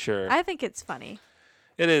he's mature. I think it's funny.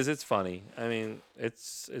 It is. It's funny. I mean,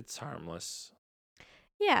 it's harmless.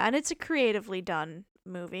 Yeah, and it's a creatively done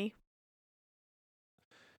movie.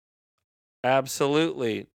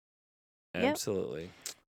 Absolutely. Yep. Absolutely.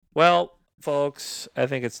 Well, folks, I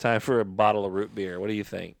think it's time for a bottle of root beer. What do you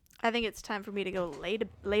think? I think it's time for me to go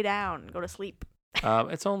lay down, go to sleep.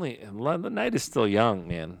 It's only the night is still young,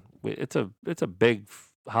 man. It's a big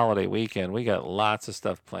holiday weekend. We got lots of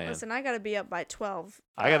stuff planned. Listen, I gotta be up by 12.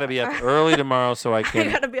 I got to be up early tomorrow so I I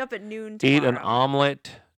can gotta be up at noon tomorrow. eat an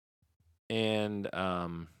omelet and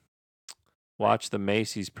watch the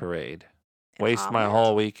Macy's parade. An Waste my omelet?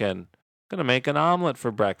 whole weekend. Gonna make an omelet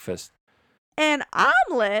for breakfast. An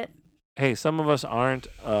omelet? Hey, some of us aren't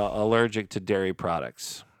allergic to dairy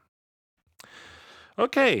products.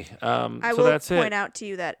 Okay, I so will that's point it. out to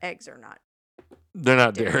you that eggs are not. They're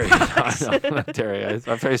not dairy dairy. products. No, not dairy.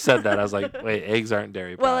 After I said that, I was like, wait, eggs aren't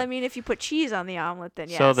dairy Well, I products. mean, if you put cheese on the omelet, then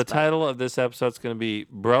yes. So the but title of this episode is going to be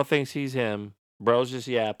Bro Thinks He's Him, Bro's Just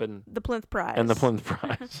Yapping, the Plinth Prize. and the Plymouth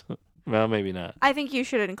Prize. Well, maybe not. I think you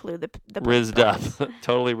should include the Plinth Rizzed up. Prize.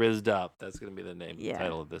 Totally rizzed up. That's going to be the Yeah.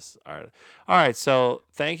 title of this art. All right, so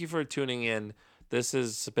thank you for tuning in. This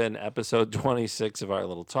has been episode 26 of our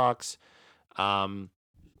little talks.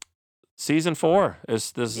 Season 4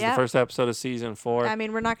 this is the Yep. first episode of season 4. I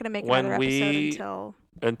mean, we're not going to make When another we- episode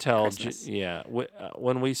Until Christmas.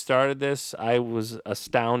 when we started this, I was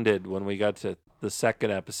astounded when we got to the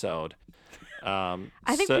second episode. I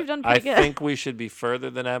think we've done pretty good. I think we should be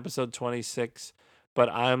further than episode 26, but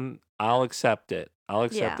I'll accept it. I'll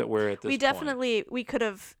accept Yeah. that we're at this We point. definitely we could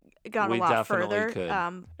have gone We a lot definitely further.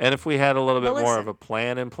 could. And if we had a little bit but more of listen. a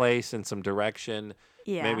plan in place and some direction,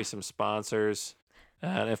 Yeah. maybe some sponsors,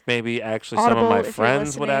 and if maybe actually some Audible, of my if you're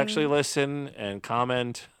friends would actually listening. listen and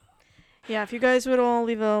comment. Yeah, if you guys would all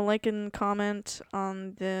leave a like and comment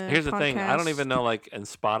on the Here's the thing. I don't podcast. even know, like, in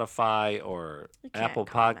Spotify or You can't Apple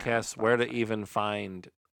comment on Podcasts, where to Spotify. even find,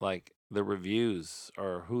 like, the reviews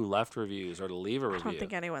or who left reviews or to leave a I review. don't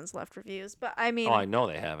think anyone's left reviews, but I mean, Oh, I know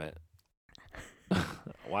they haven't.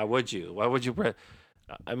 Why would you? Why would you?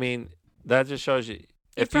 I mean, that just shows you.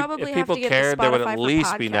 If probably have people to get the cared, there would Spotify at for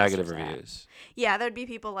least be Podcasters negative app. reviews. yeah, there'd be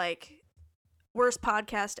people like worst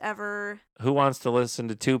podcast ever. Who wants to listen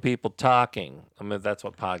to two people talking? I mean, that's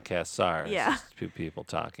what podcasts are. It's Yeah. just two people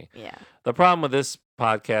talking. Yeah. The problem with this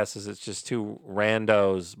podcast is it's just two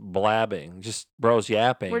randos blabbing, just bros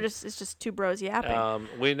yapping. It's just two bros yapping.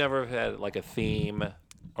 We never had like a theme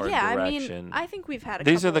or yeah, direction. I mean, I think we've had a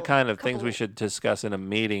These are the couple- kind of things we couple should discuss in a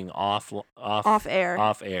meeting off air.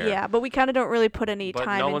 Off air. Yeah, but we kind of don't really put any But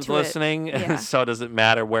time no into one's it. listening, Yeah. so does it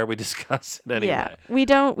matter where we discuss it anyway? Yeah, we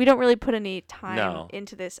don't really put any time No.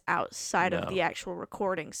 into this outside of No. the actual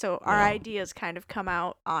recording. So our No. ideas kind of come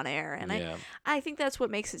out on air, and Yeah. I think that's what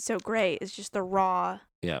makes it so great. Is just the raw,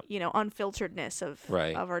 Yeah. unfilteredness of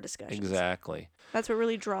Right. of our discussions. Exactly. That's what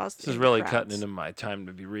really draws. This is in really crowds. cutting into my time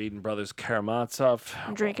to be reading Brothers Karamazov.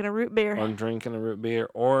 I'm drinking a root beer. I'm drinking a root beer,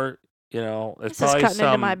 or there's This is probably cutting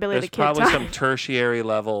into my ability there's to kill probably some time. tertiary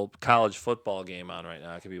level college football game on right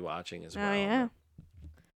now I could be watching as well. Oh yeah.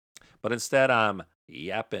 But instead, I'm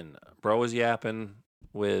yapping. Bro is yapping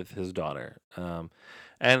with his daughter.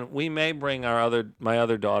 And we may bring my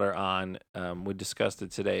other daughter on. We discussed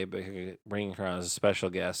it today, but bringing her on as a special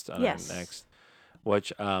guest on Yes. our next.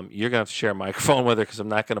 Which you're gonna have to share a microphone with her because I'm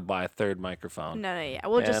not gonna buy a third microphone. No, yeah.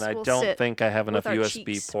 We'll don't sit think I have enough with our USB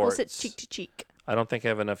cheeks. ports. We'll sit cheek to cheek. I don't think I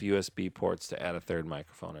have enough USB ports to add a third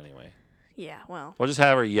microphone anyway. Yeah, well. We'll just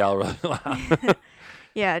have her yell really loud.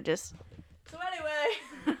 Yeah, just. So anyway.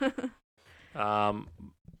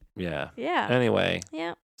 Yeah. Yeah. Anyway.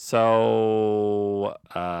 Yeah. So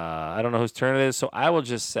I don't know whose turn it is. So I will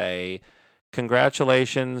just say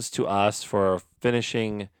congratulations to us for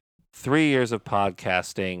finishing 3 years of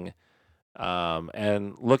podcasting,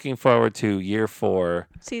 and looking forward to year 4.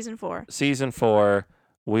 Season 4. Season 4.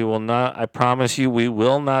 We will not. I promise you, we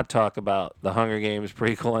will not talk about the Hunger Games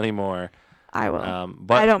prequel anymore. I will.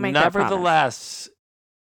 But I don't make that promise. nevertheless,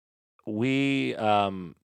 we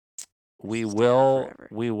will.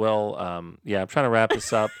 Yeah, I'm trying to wrap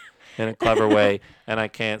this up in a clever way, and I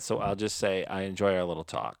can't. So I'll just say I enjoy our little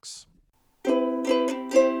talks.